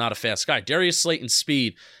 He's just not a fast guy. Darius Slayton's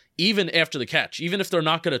speed, even after the catch, even if they're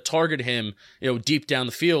not going to target him, deep down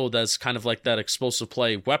the field as kind of like that explosive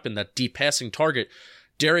play weapon, that deep passing target,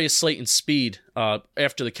 Darius Slayton's speed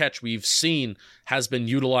after the catch we've seen has been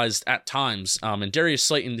utilized at times. And Darius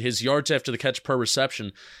Slayton, his yards after the catch per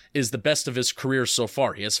reception is the best of his career so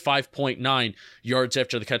far. He has 5.9 yards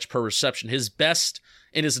after the catch per reception. His best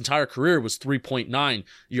in his entire career was 3.9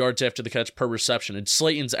 yards after the catch per reception. And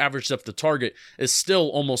Slayton's average depth of target is still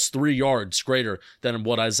almost 3 yards greater than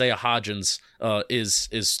what Isaiah Hodgins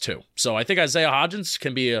is too. So I think Isaiah Hodgins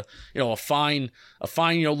can be a fine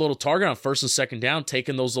little target on first and second down,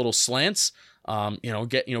 taking those little slants.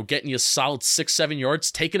 Getting you a solid 6-7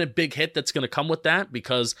 yards, taking a big hit that's going to come with that,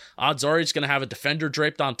 because odds are he's going to have a defender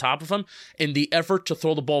draped on top of him. In the effort to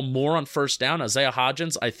throw the ball more on first down, Isaiah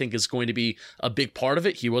Hodgins, I think, is going to be a big part of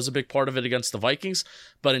it. He was a big part of it against the Vikings.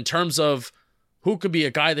 But in terms of who could be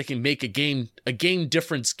a guy that can make a game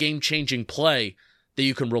difference, game-changing play that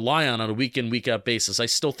you can rely on a week-in, week-out basis, I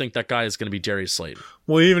still think that guy is going to be Darius Slayton.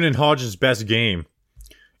 Well, even in Hodgins' best game,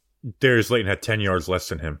 Darius Slayton had 10 yards less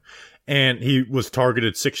than him. And he was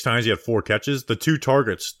targeted 6 times. He had 4 catches. The 2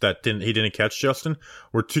 targets that he didn't catch, Justin,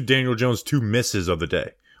 were Daniel Jones' 2 misses of the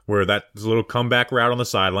day, where that little comeback route on the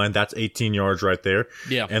sideline, that's 18 yards right there.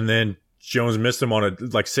 Yeah. And then Jones missed him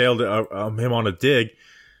sailed him on a dig.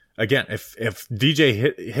 Again, if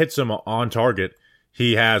DJ hits him on target,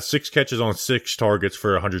 he has 6 catches on 6 targets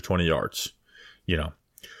for 120 yards.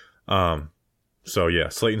 So yeah,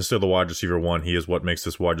 Slayton's still the wide receiver one. He is what makes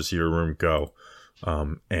this wide receiver room go.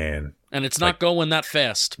 And it's not going that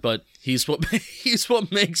fast, but he's what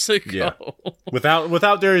makes it go. Yeah.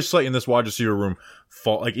 Without Darius Slayton, this wide receiver room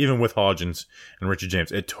even with Hodgins and Richie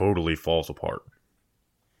James, it totally falls apart.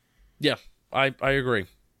 Yeah, I agree.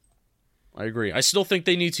 I still think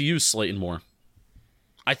they need to use Slayton more.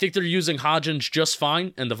 I think they're using Hodgins just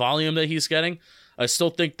fine, and the volume that he's getting, I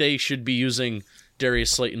still think they should be using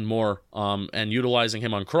Darius Slayton more, and utilizing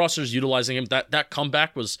him on crossers, utilizing him. That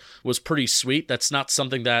comeback was pretty sweet. That's not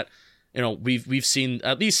something that we've seen.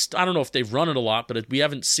 At least I don't know if they've run it a lot, but we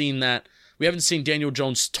haven't seen that. We haven't seen Daniel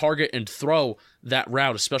Jones target and throw that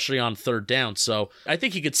route, especially on third down. So I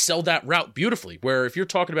think he could sell that route beautifully. Where if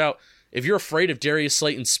you're afraid of Darius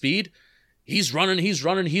Slayton's speed, he's running.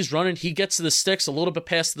 He gets to the sticks a little bit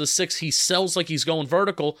past the 6. He sells like he's going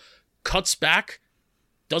vertical, cuts back,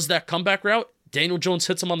 does that comeback route. Daniel Jones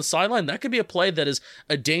hits him on the sideline. That could be a play that is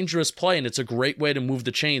a dangerous play, and it's a great way to move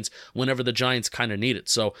the chains whenever the Giants kind of need it.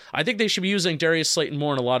 So I think they should be using Darius Slayton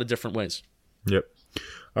more in a lot of different ways. Yep.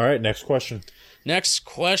 All right, next question. Next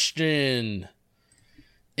question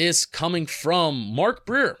is coming from Mark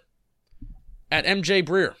Breer at MJ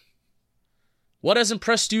Breer. What has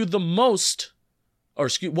impressed you most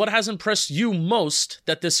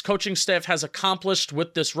that this coaching staff has accomplished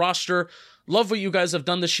with this roster? Love what you guys have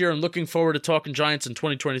done this year and looking forward to talking Giants in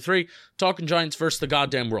 2023. Talking Giants versus the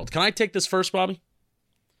goddamn world. Can I take this first, Bobby?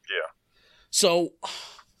 Yeah. So,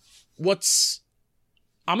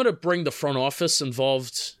 I'm going to bring the front office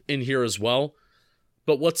involved in here as well.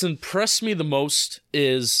 But what's impressed me the most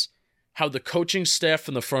is how the coaching staff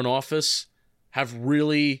and the front office have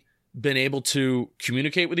really been able to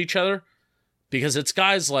communicate with each other. Because it's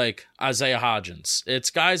guys like Isaiah Hodgins. It's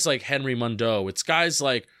guys like Henry Mondeau. It's guys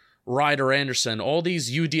like Ryder Anderson, all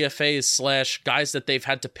these UDFAs / guys that they've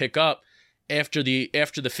had to pick up after the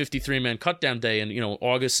 53-man cutdown day in,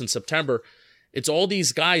 August and September. It's all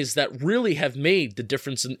these guys that really have made the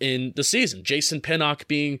difference in the season. Jason Pinnock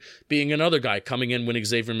being another guy coming in when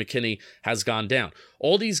Xavier McKinney has gone down.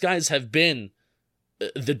 All these guys have been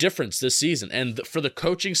the difference this season. And for the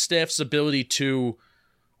coaching staff's ability to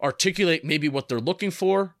articulate maybe what they're looking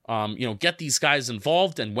for, get these guys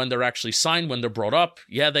involved, and when they're actually signed, when they're brought up,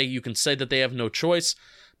 you can say that they have no choice,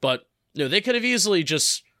 but they could have easily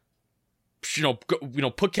just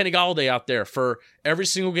put Kenny Golladay out there for every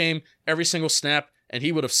single game, every single snap, and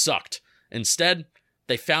he would have sucked. Instead,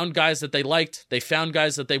 they found guys that they liked. They found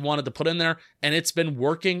guys that they wanted to put in there, and it's been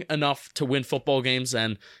working enough to win football games.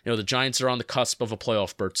 And the Giants are on the cusp of a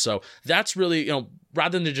playoff berth. So that's really,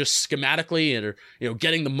 rather than just schematically or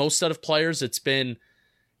getting the most out of players, it's been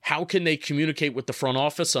how can they communicate with the front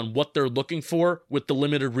office on what they're looking for with the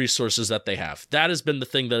limited resources that they have. That has been the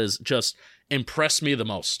thing that has just impressed me the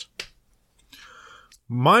most.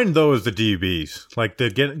 Mine, though, is the DBs. Like,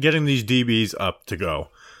 getting these DBs up to go.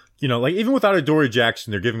 Even without Adoree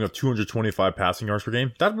Jackson, they're giving up 225 passing yards per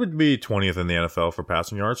game. That would be 20th in the NFL for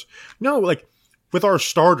passing yards. No, with our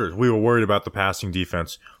starters, we were worried about the passing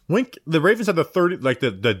defense. The Ravens had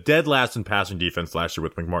the dead last in passing defense last year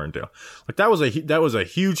with Wink Martindale. That was a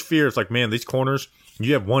huge fear. It's like, man, these corners,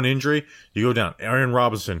 you have one injury, you go down. Aaron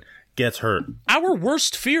Robinson gets hurt. Our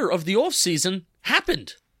worst fear of the offseason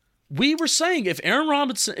happened. We were saying if Aaron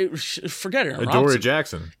Robinson, forget Aaron Robinson. Adoree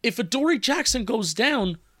Jackson. If Adoree Jackson goes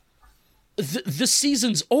down, the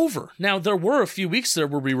season's over. Now, there were a few weeks there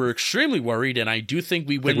where we were extremely worried, and I do think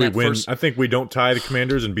we win that first. I think we don't tie the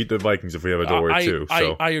Commanders and beat the Vikings if we have Adoree too.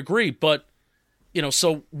 So. I agree, but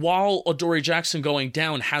so while Adoree Jackson going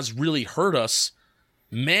down has really hurt us,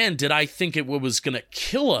 man, did I think it was going to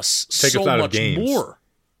kill us so much more.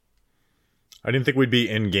 I didn't think we'd be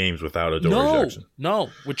in games without Adoree Jackson.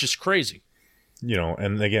 No, which is crazy.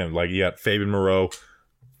 And again, you got Fabian Moreau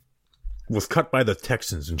was cut by the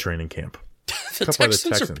Texans in training camp. The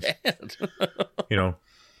Texans are bad.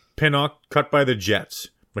 Pinnock cut by the Jets.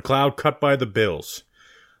 McLeod cut by the Bills.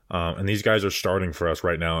 And these guys are starting for us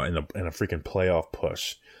right now in a freaking playoff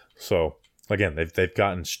push. So again, they've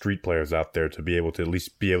gotten street players out there to be able to at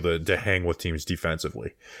least be able to hang with teams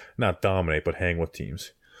defensively, not dominate, but hang with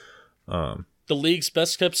teams. The league's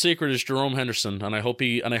best kept secret is Jerome Henderson, and I hope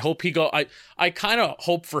he go. I kind of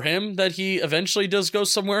hope for him that he eventually does go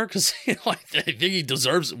somewhere, because I think he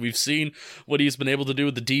deserves it. We've seen what he's been able to do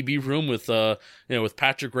with the DB room with with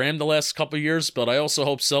Patrick Graham the last couple of years, but I also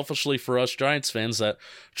hope selfishly for us Giants fans that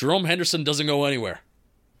Jerome Henderson doesn't go anywhere.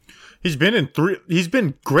 He's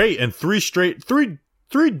been great in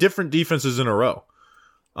three different defenses in a row.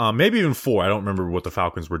 Maybe even 4. I don't remember what the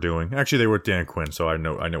Falcons were doing. Actually, they were with Dan Quinn, so I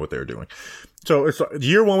know what they were doing. So it's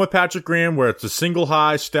year 1 with Patrick Graham, where it's a single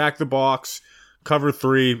high, stack the box, cover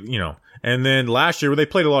 3, And then last year, where they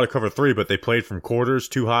played a lot of cover 3, but they played from quarters,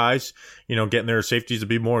 2 highs, getting their safeties to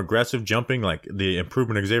be more aggressive, jumping, like the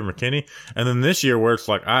improvement of Xavier McKinney. And then this year, where it's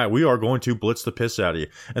like, all right, we are going to blitz the piss out of you.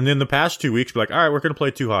 And then the past 2 weeks, be like, all right, we're going to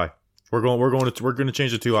play 2 high. We're going to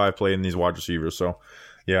change the 2 high play in these wide receivers. So.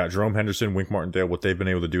 Yeah, Jerome Henderson, Wink Martindale, what they've been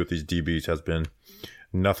able to do with these DBs has been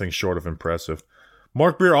nothing short of impressive.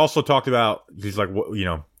 Mark Beer also talked about, he's like,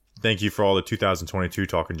 thank you for all the 2022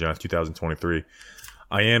 Talking Giants, 2023.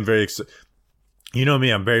 I am very excited. You know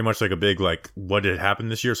me, I'm very much like a big, what did happen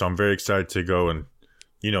this year? So I'm very excited to go and,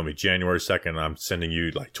 me, January 2nd, I'm sending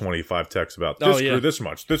you 25 texts about grew this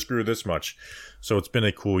much, this grew this much. So it's been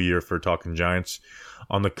a cool year for Talking Giants.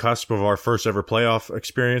 On the cusp of our first ever playoff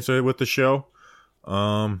experience with the show.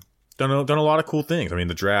 Done a lot of cool things. I mean,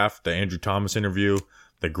 the draft, the Andrew Thomas interview,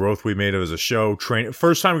 the growth we made as a show.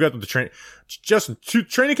 First time we got to the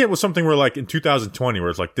training camp was something where in 2020, where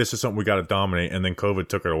it's this is something we got to dominate, and then COVID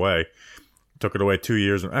took it away. Took it away 2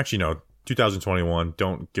 years. Actually, no, 2021.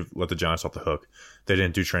 Don't let the Giants off the hook. They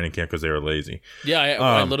didn't do training camp because they were lazy. Yeah,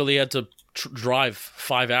 I literally had to drive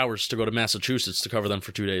 5 hours to go to Massachusetts to cover them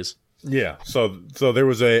for 2 days. Yeah, so there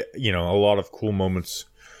was a lot of cool moments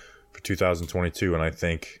for 2022, and I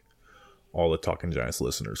thank all the Talking Giants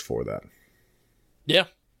listeners for that. Yeah,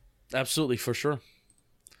 absolutely, for sure.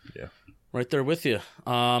 Yeah. Right there with you.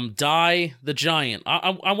 Die the Giant.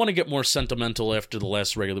 I want to get more sentimental after the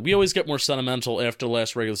last regular. We always get more sentimental after the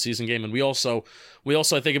last regular season game, and we also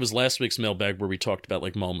I think it was last week's mailbag where we talked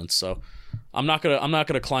about moments. So I'm not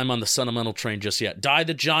gonna climb on the sentimental train just yet. Die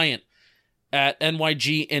the Giant at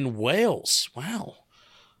NYG in Wales. Wow.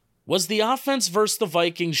 Was the offense versus the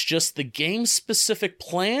Vikings just the game-specific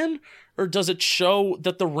plan, or does it show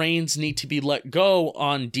that the reins need to be let go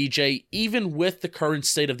on DJ, even with the current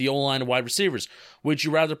state of the O-line and wide receivers? Would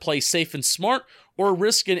you rather play safe and smart or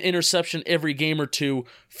risk an interception every game or two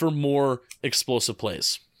for more explosive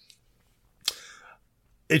plays?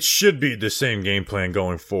 It should be the same game plan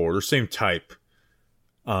going forward, or same type,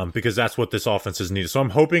 because that's what this offense is needed. So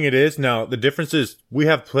I'm hoping it is. Now, the difference is we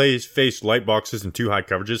have faced light boxes and 2 high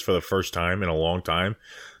coverages for the first time in a long time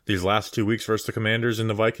these last 2 weeks versus the Commanders and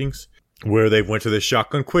the Vikings, where they've went to this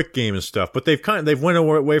shotgun quick game and stuff. But they've went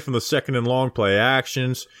away from the second and long play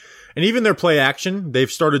actions, and even their play action they've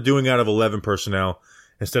started doing out of 11 personnel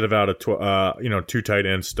instead of out of 2 tight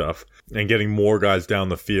end stuff, and getting more guys down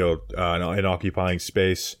the field and occupying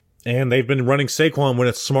space. And they've been running Saquon when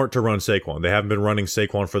it's smart to run Saquon. They haven't been running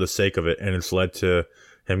Saquon for the sake of it, and it's led to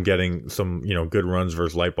him getting some good runs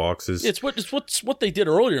versus light boxes. It's what they did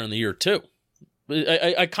earlier in the year too.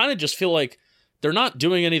 I kind of just feel like they're not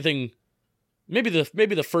doing anything. Maybe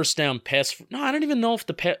the first down pass. No, I don't even know if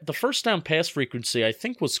the first down pass frequency I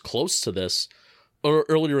think was close to this or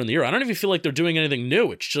earlier in the year. I don't even feel like they're doing anything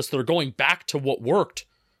new. It's just they're going back to what worked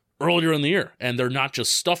earlier in the year, and they're not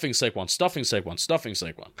just stuffing Saquon.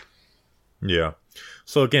 Yeah.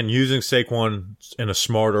 So again, using Saquon in a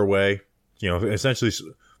smarter way, essentially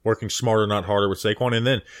working smarter, not harder with Saquon. And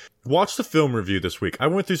then watch the film review this week. I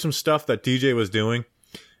went through some stuff that DJ was doing,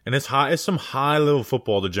 and it's some high level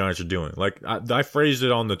football the Giants are doing. Like I phrased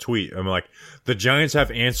it on the tweet. I'm like, the Giants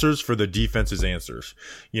have answers for the defense's answers,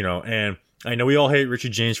 and I know we all hate Richie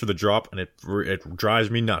James for the drop, and it drives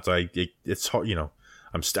me nuts. It's hard,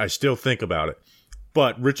 I still think about it.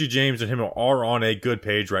 But Richie James and him are on a good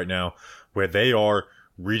page right now where they are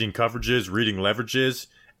reading coverages, reading leverages,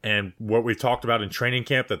 and what we talked about in training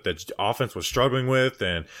camp that the offense was struggling with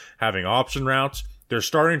and having option routes. They're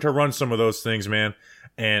starting to run some of those things, man.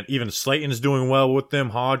 And even Slayton's doing well with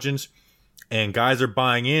them, Hodgins, and guys are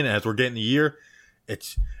buying in as we're getting the year.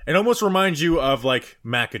 It almost reminds you of like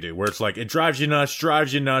McAdoo, where it's like it drives you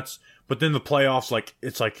nuts, but then the playoffs,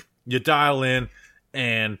 it's like you dial in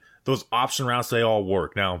and those option routes, they all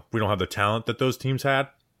work. Now, we don't have the talent that those teams had,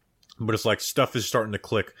 but it's like stuff is starting to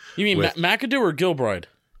click. You mean McAdoo or Gilbride?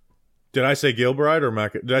 Did I say Gilbride or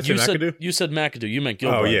McAdoo? Did I say McAdoo? You said McAdoo. You meant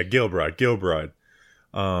Gilbride. Oh, yeah, Gilbride.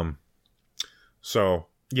 So,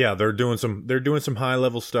 yeah, they're doing some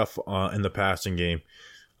high-level stuff in the passing game,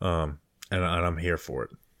 and I'm here for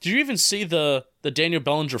it. Did you even see the Daniel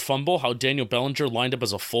Bellinger fumble, how Daniel Bellinger lined up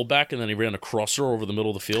as a fullback and then he ran a crosser over the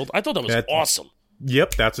middle of the field? I thought that was awesome.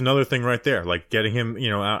 Yep, that's another thing right there. Like getting him,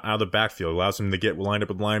 out of the backfield allows him to get lined up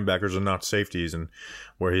with linebackers and not safeties, and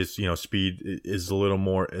where his, speed is a little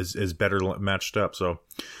more is better matched up. So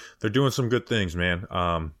they're doing some good things, man.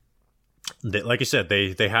 Like I said,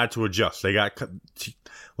 they had to adjust. They got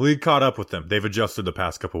league caught up with them. They've adjusted the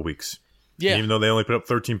past couple of weeks. Yeah, and even though they only put up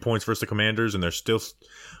 13 points versus the Commanders, and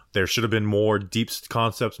there should have been more deep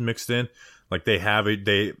concepts mixed in. Like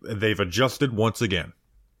they've adjusted once again.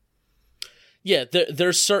 Yeah,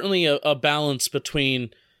 there's certainly a balance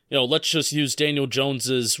between, let's just use Daniel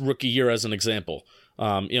Jones's rookie year as an example.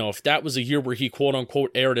 If that was a year where he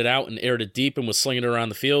quote-unquote aired it out and aired it deep and was slinging it around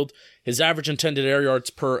the field, his average intended air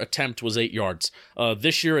yards per attempt was 8 yards.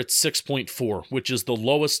 This year it's 6.4, which is the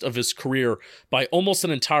lowest of his career by almost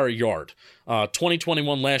an entire yard.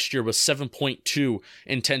 2021 last year was 7.2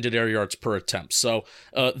 intended air yards per attempt. So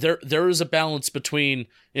there is a balance between,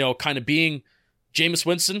 kind of being Jameis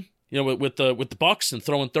Winston, with the Bucs and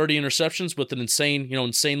throwing 30 interceptions with an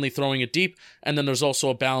insanely throwing it deep. And then there's also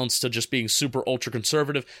a balance to just being super ultra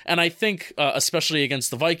conservative. And I think, especially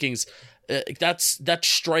against the Vikings, that's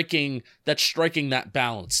striking that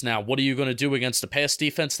balance. Now, what are you going to do against a pass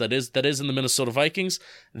defense that is in the Minnesota Vikings?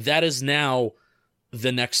 That is now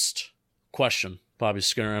the next question, Bobby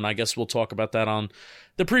Skinner. And I guess we'll talk about that on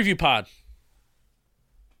the preview pod.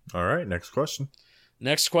 All right. Next question.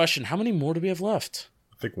 How many more do we have left?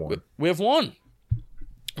 I think one. We have one.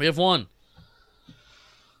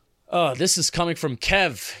 This is coming from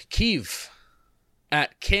Kev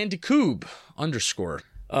at CandyCube _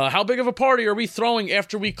 how big of a party are we throwing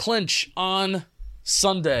after we clinch on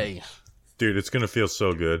Sunday? Dude, it's gonna feel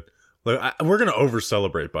so good. We're gonna over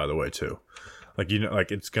celebrate, by the way, too.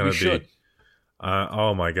 It's gonna be.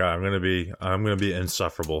 Oh my god, I'm gonna be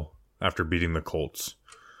insufferable after beating the Colts.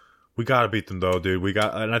 We gotta beat them though, dude.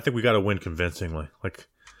 And I think we gotta win convincingly.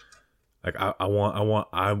 I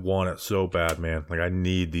want it so bad, man. I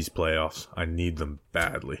need these playoffs. I need them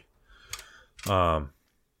badly.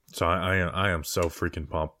 So I am so freaking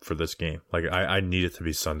pumped for this game. I need it to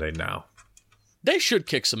be Sunday now. They should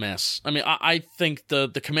kick some ass. I mean, I think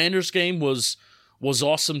the Commanders game was was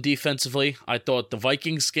awesome defensively. I thought the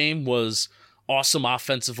Vikings game was awesome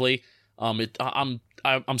offensively. I'm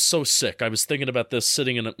so sick. I was thinking about this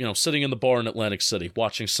sitting in the bar in Atlantic City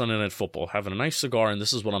watching Sunday Night Football, having a nice cigar, and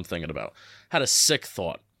this is what I'm thinking about. Had a sick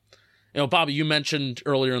thought. Bobby, you mentioned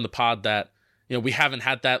earlier in the pod that we haven't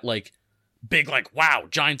had that big wow,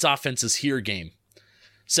 Giants offense is here game.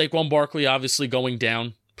 Saquon Barkley obviously going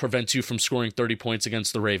down prevents you from scoring 30 points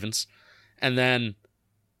against the Ravens. And then,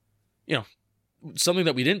 something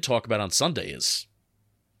that we didn't talk about on Sunday is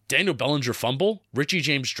Daniel Bellinger fumble, Richie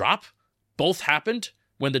James drop. Both happened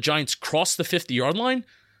when the Giants crossed the 50-yard line.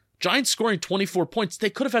 Giants scoring 24 points. They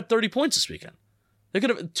could have had 30 points this weekend. They could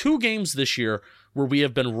have 2 games this year where we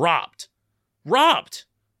have been robbed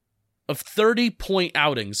of 30-point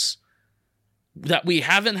outings that we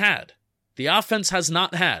haven't had. The offense has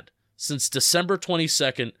not had since December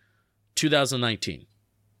 22nd, 2019.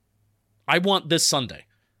 I want this Sunday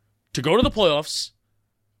to go to the playoffs,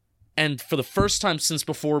 and for the first time since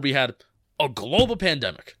before we had a global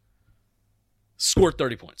pandemic, score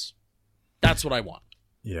 30 points. That's what I want.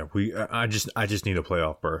 Yeah, I just need a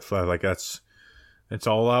playoff berth. That's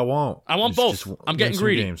all I want. I want both. I'm getting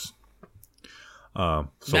greedy. Games.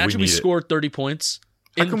 Imagine we scored 30 points.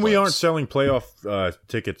 How come we aren't selling playoff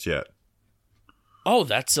tickets yet? Oh,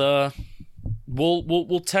 that's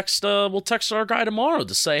we'll text our guy tomorrow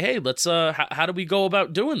to say, hey, let's how do we go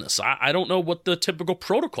about doing this? I don't know what the typical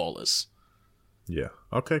protocol is. Yeah.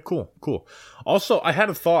 Okay. Cool. Also, I had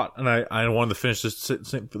a thought, and I wanted to finish this for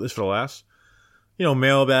the last.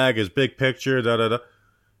 Mailbag is big picture. Da da da.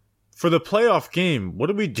 For the playoff game, what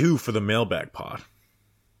do we do for the mailbag pod?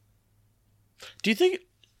 Do you think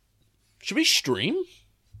should we stream?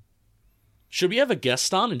 Should we have a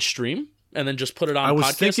guest on and stream and then just put it on? I was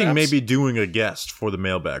podcast thinking apps? maybe doing a guest for the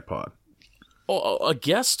mailbag pod. Oh, a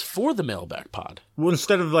guest for the mailbag pod. Well,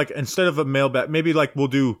 instead of a mailbag, maybe we'll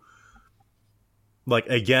do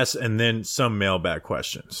a guest and then some mailbag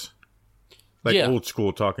questions, old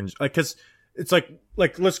school talking. Because it's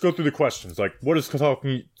let's go through the questions. What is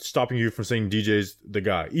stopping you from saying DJ's the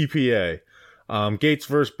guy? EPA, Gates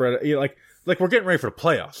versus Brett. We're getting ready for the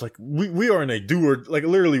playoffs. We are in a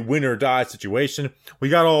literally win or die situation. We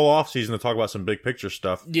got all off season to talk about some big picture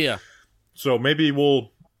stuff. Yeah. So maybe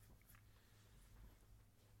we'll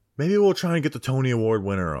try and get the Tony Award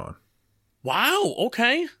winner on. Wow.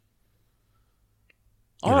 Okay.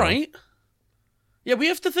 All right. Yeah, we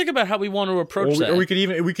have to think about how we want to approach that. Or we could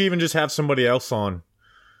even just have somebody else on.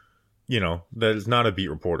 That is not a beat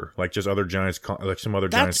reporter, just other Giants, some other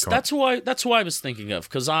Giants. That's who I was thinking of,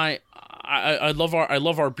 because I love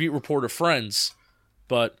our beat reporter friends,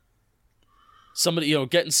 but somebody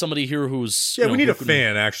getting somebody here who's we need a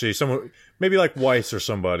fan actually, someone maybe Weiss or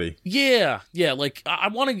somebody. Yeah, I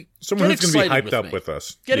want to someone who's going to be hyped up with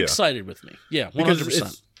us. Get excited with me,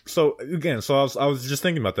 100%. So I was just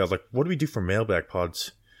thinking about that. I was like, what do we do for mailbag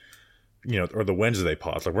pods? Or the Wednesday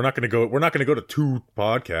pods. We're not going to go to 2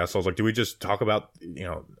 podcasts. I was like, do we just talk about,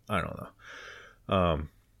 I don't know.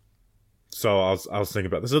 So I was thinking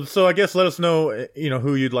about this. So I guess let us know,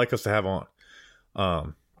 who you'd like us to have on.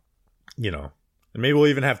 And maybe we'll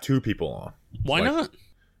even have 2 people on. Why not?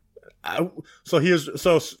 So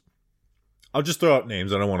I'll just throw out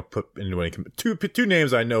names. I don't want to put into any, two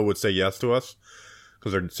names I know would say yes to us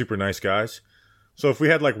because they're super nice guys. So if we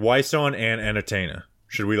had Weiss on and Entertainer,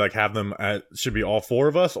 should we have them should be all 4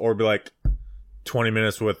 of us, or be 20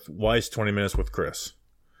 minutes with Weiss, 20 minutes with Chris?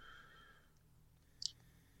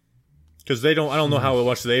 Because I don't know how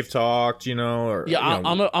much they've talked, or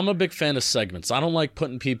I'm a big fan of segments. I don't like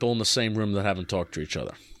putting people in the same room that haven't talked to each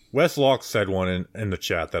other. Wes Locke said one in the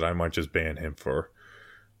chat that I might just ban him for.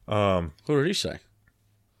 Who did he say?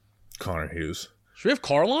 Connor Hughes. Should we have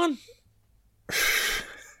Carl on?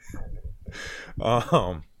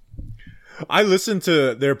 I listened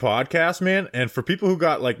to their podcast, man, and for people who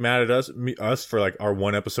got mad at us for our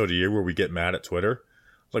 1 episode a year where we get mad at Twitter,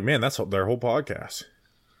 man, that's their whole podcast.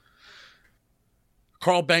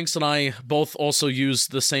 Carl Banks and I both also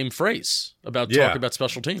used the same phrase about talking about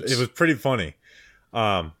special teams. It was pretty funny.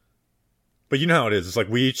 But you know how it is. It's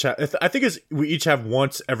we each have, I think we each have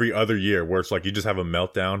once every other year where it's you just have a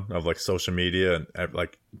meltdown of social media and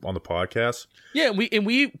on the podcast. Yeah, and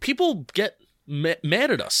we people get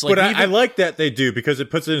mad at us. But I like that they do, because it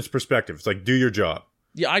puts it in perspective. It's do your job.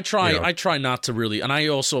 Yeah, I try. I try not to really, and I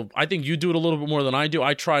think you do it a little bit more than I do.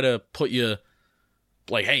 I try to put you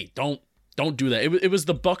hey, don't do that. It was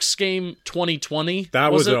the Bucs game 2020.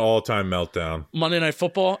 That was an all-time meltdown. Monday Night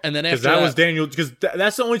Football, and then after that was Daniel, because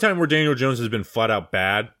that's the only time where Daniel Jones has been flat out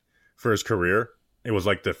bad for his career. it was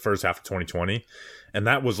like the first half of 2020. And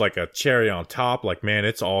that was like a cherry on top. Like, man,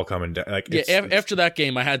 it's all coming down. Like, after that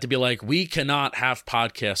game, I had to be like, we cannot have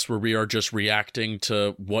podcasts where we are just reacting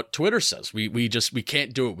to what Twitter says. We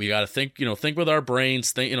can't do it. We got to think with our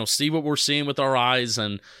brains, see what we're seeing with our eyes,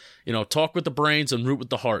 and talk with the brains and root with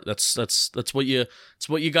the heart. That's what you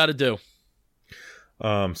got to do.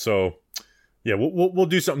 So yeah, we'll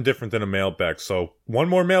do something different than a mailbag. So one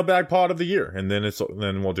more mailbag pod of the year, and then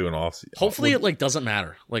we'll do an off. Hopefully, it doesn't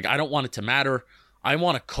matter. Like, I don't want it to matter. I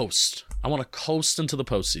want to coast. I want to coast into the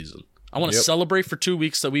postseason. I want to celebrate for 2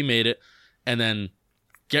 weeks that we made it, and then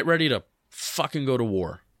get ready to fucking go to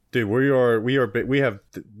war. Dude, we are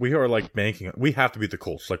like banking. We have to beat the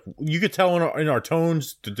Colts. Like, you could tell in our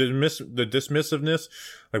tones, the dismissiveness.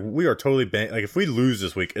 Like, we are totally like, if we lose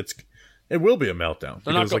this week, it will be a meltdown.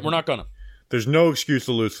 We're not gonna. There's no excuse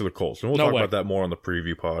to lose to the Colts, and we'll talk about that more on the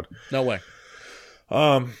preview pod. No way.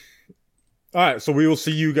 All right, so we will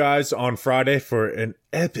see you guys on Friday for an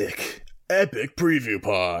epic preview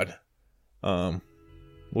pod.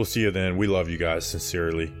 We'll see you then. We love you guys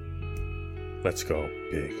sincerely. Let's go,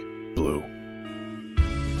 Big Blue.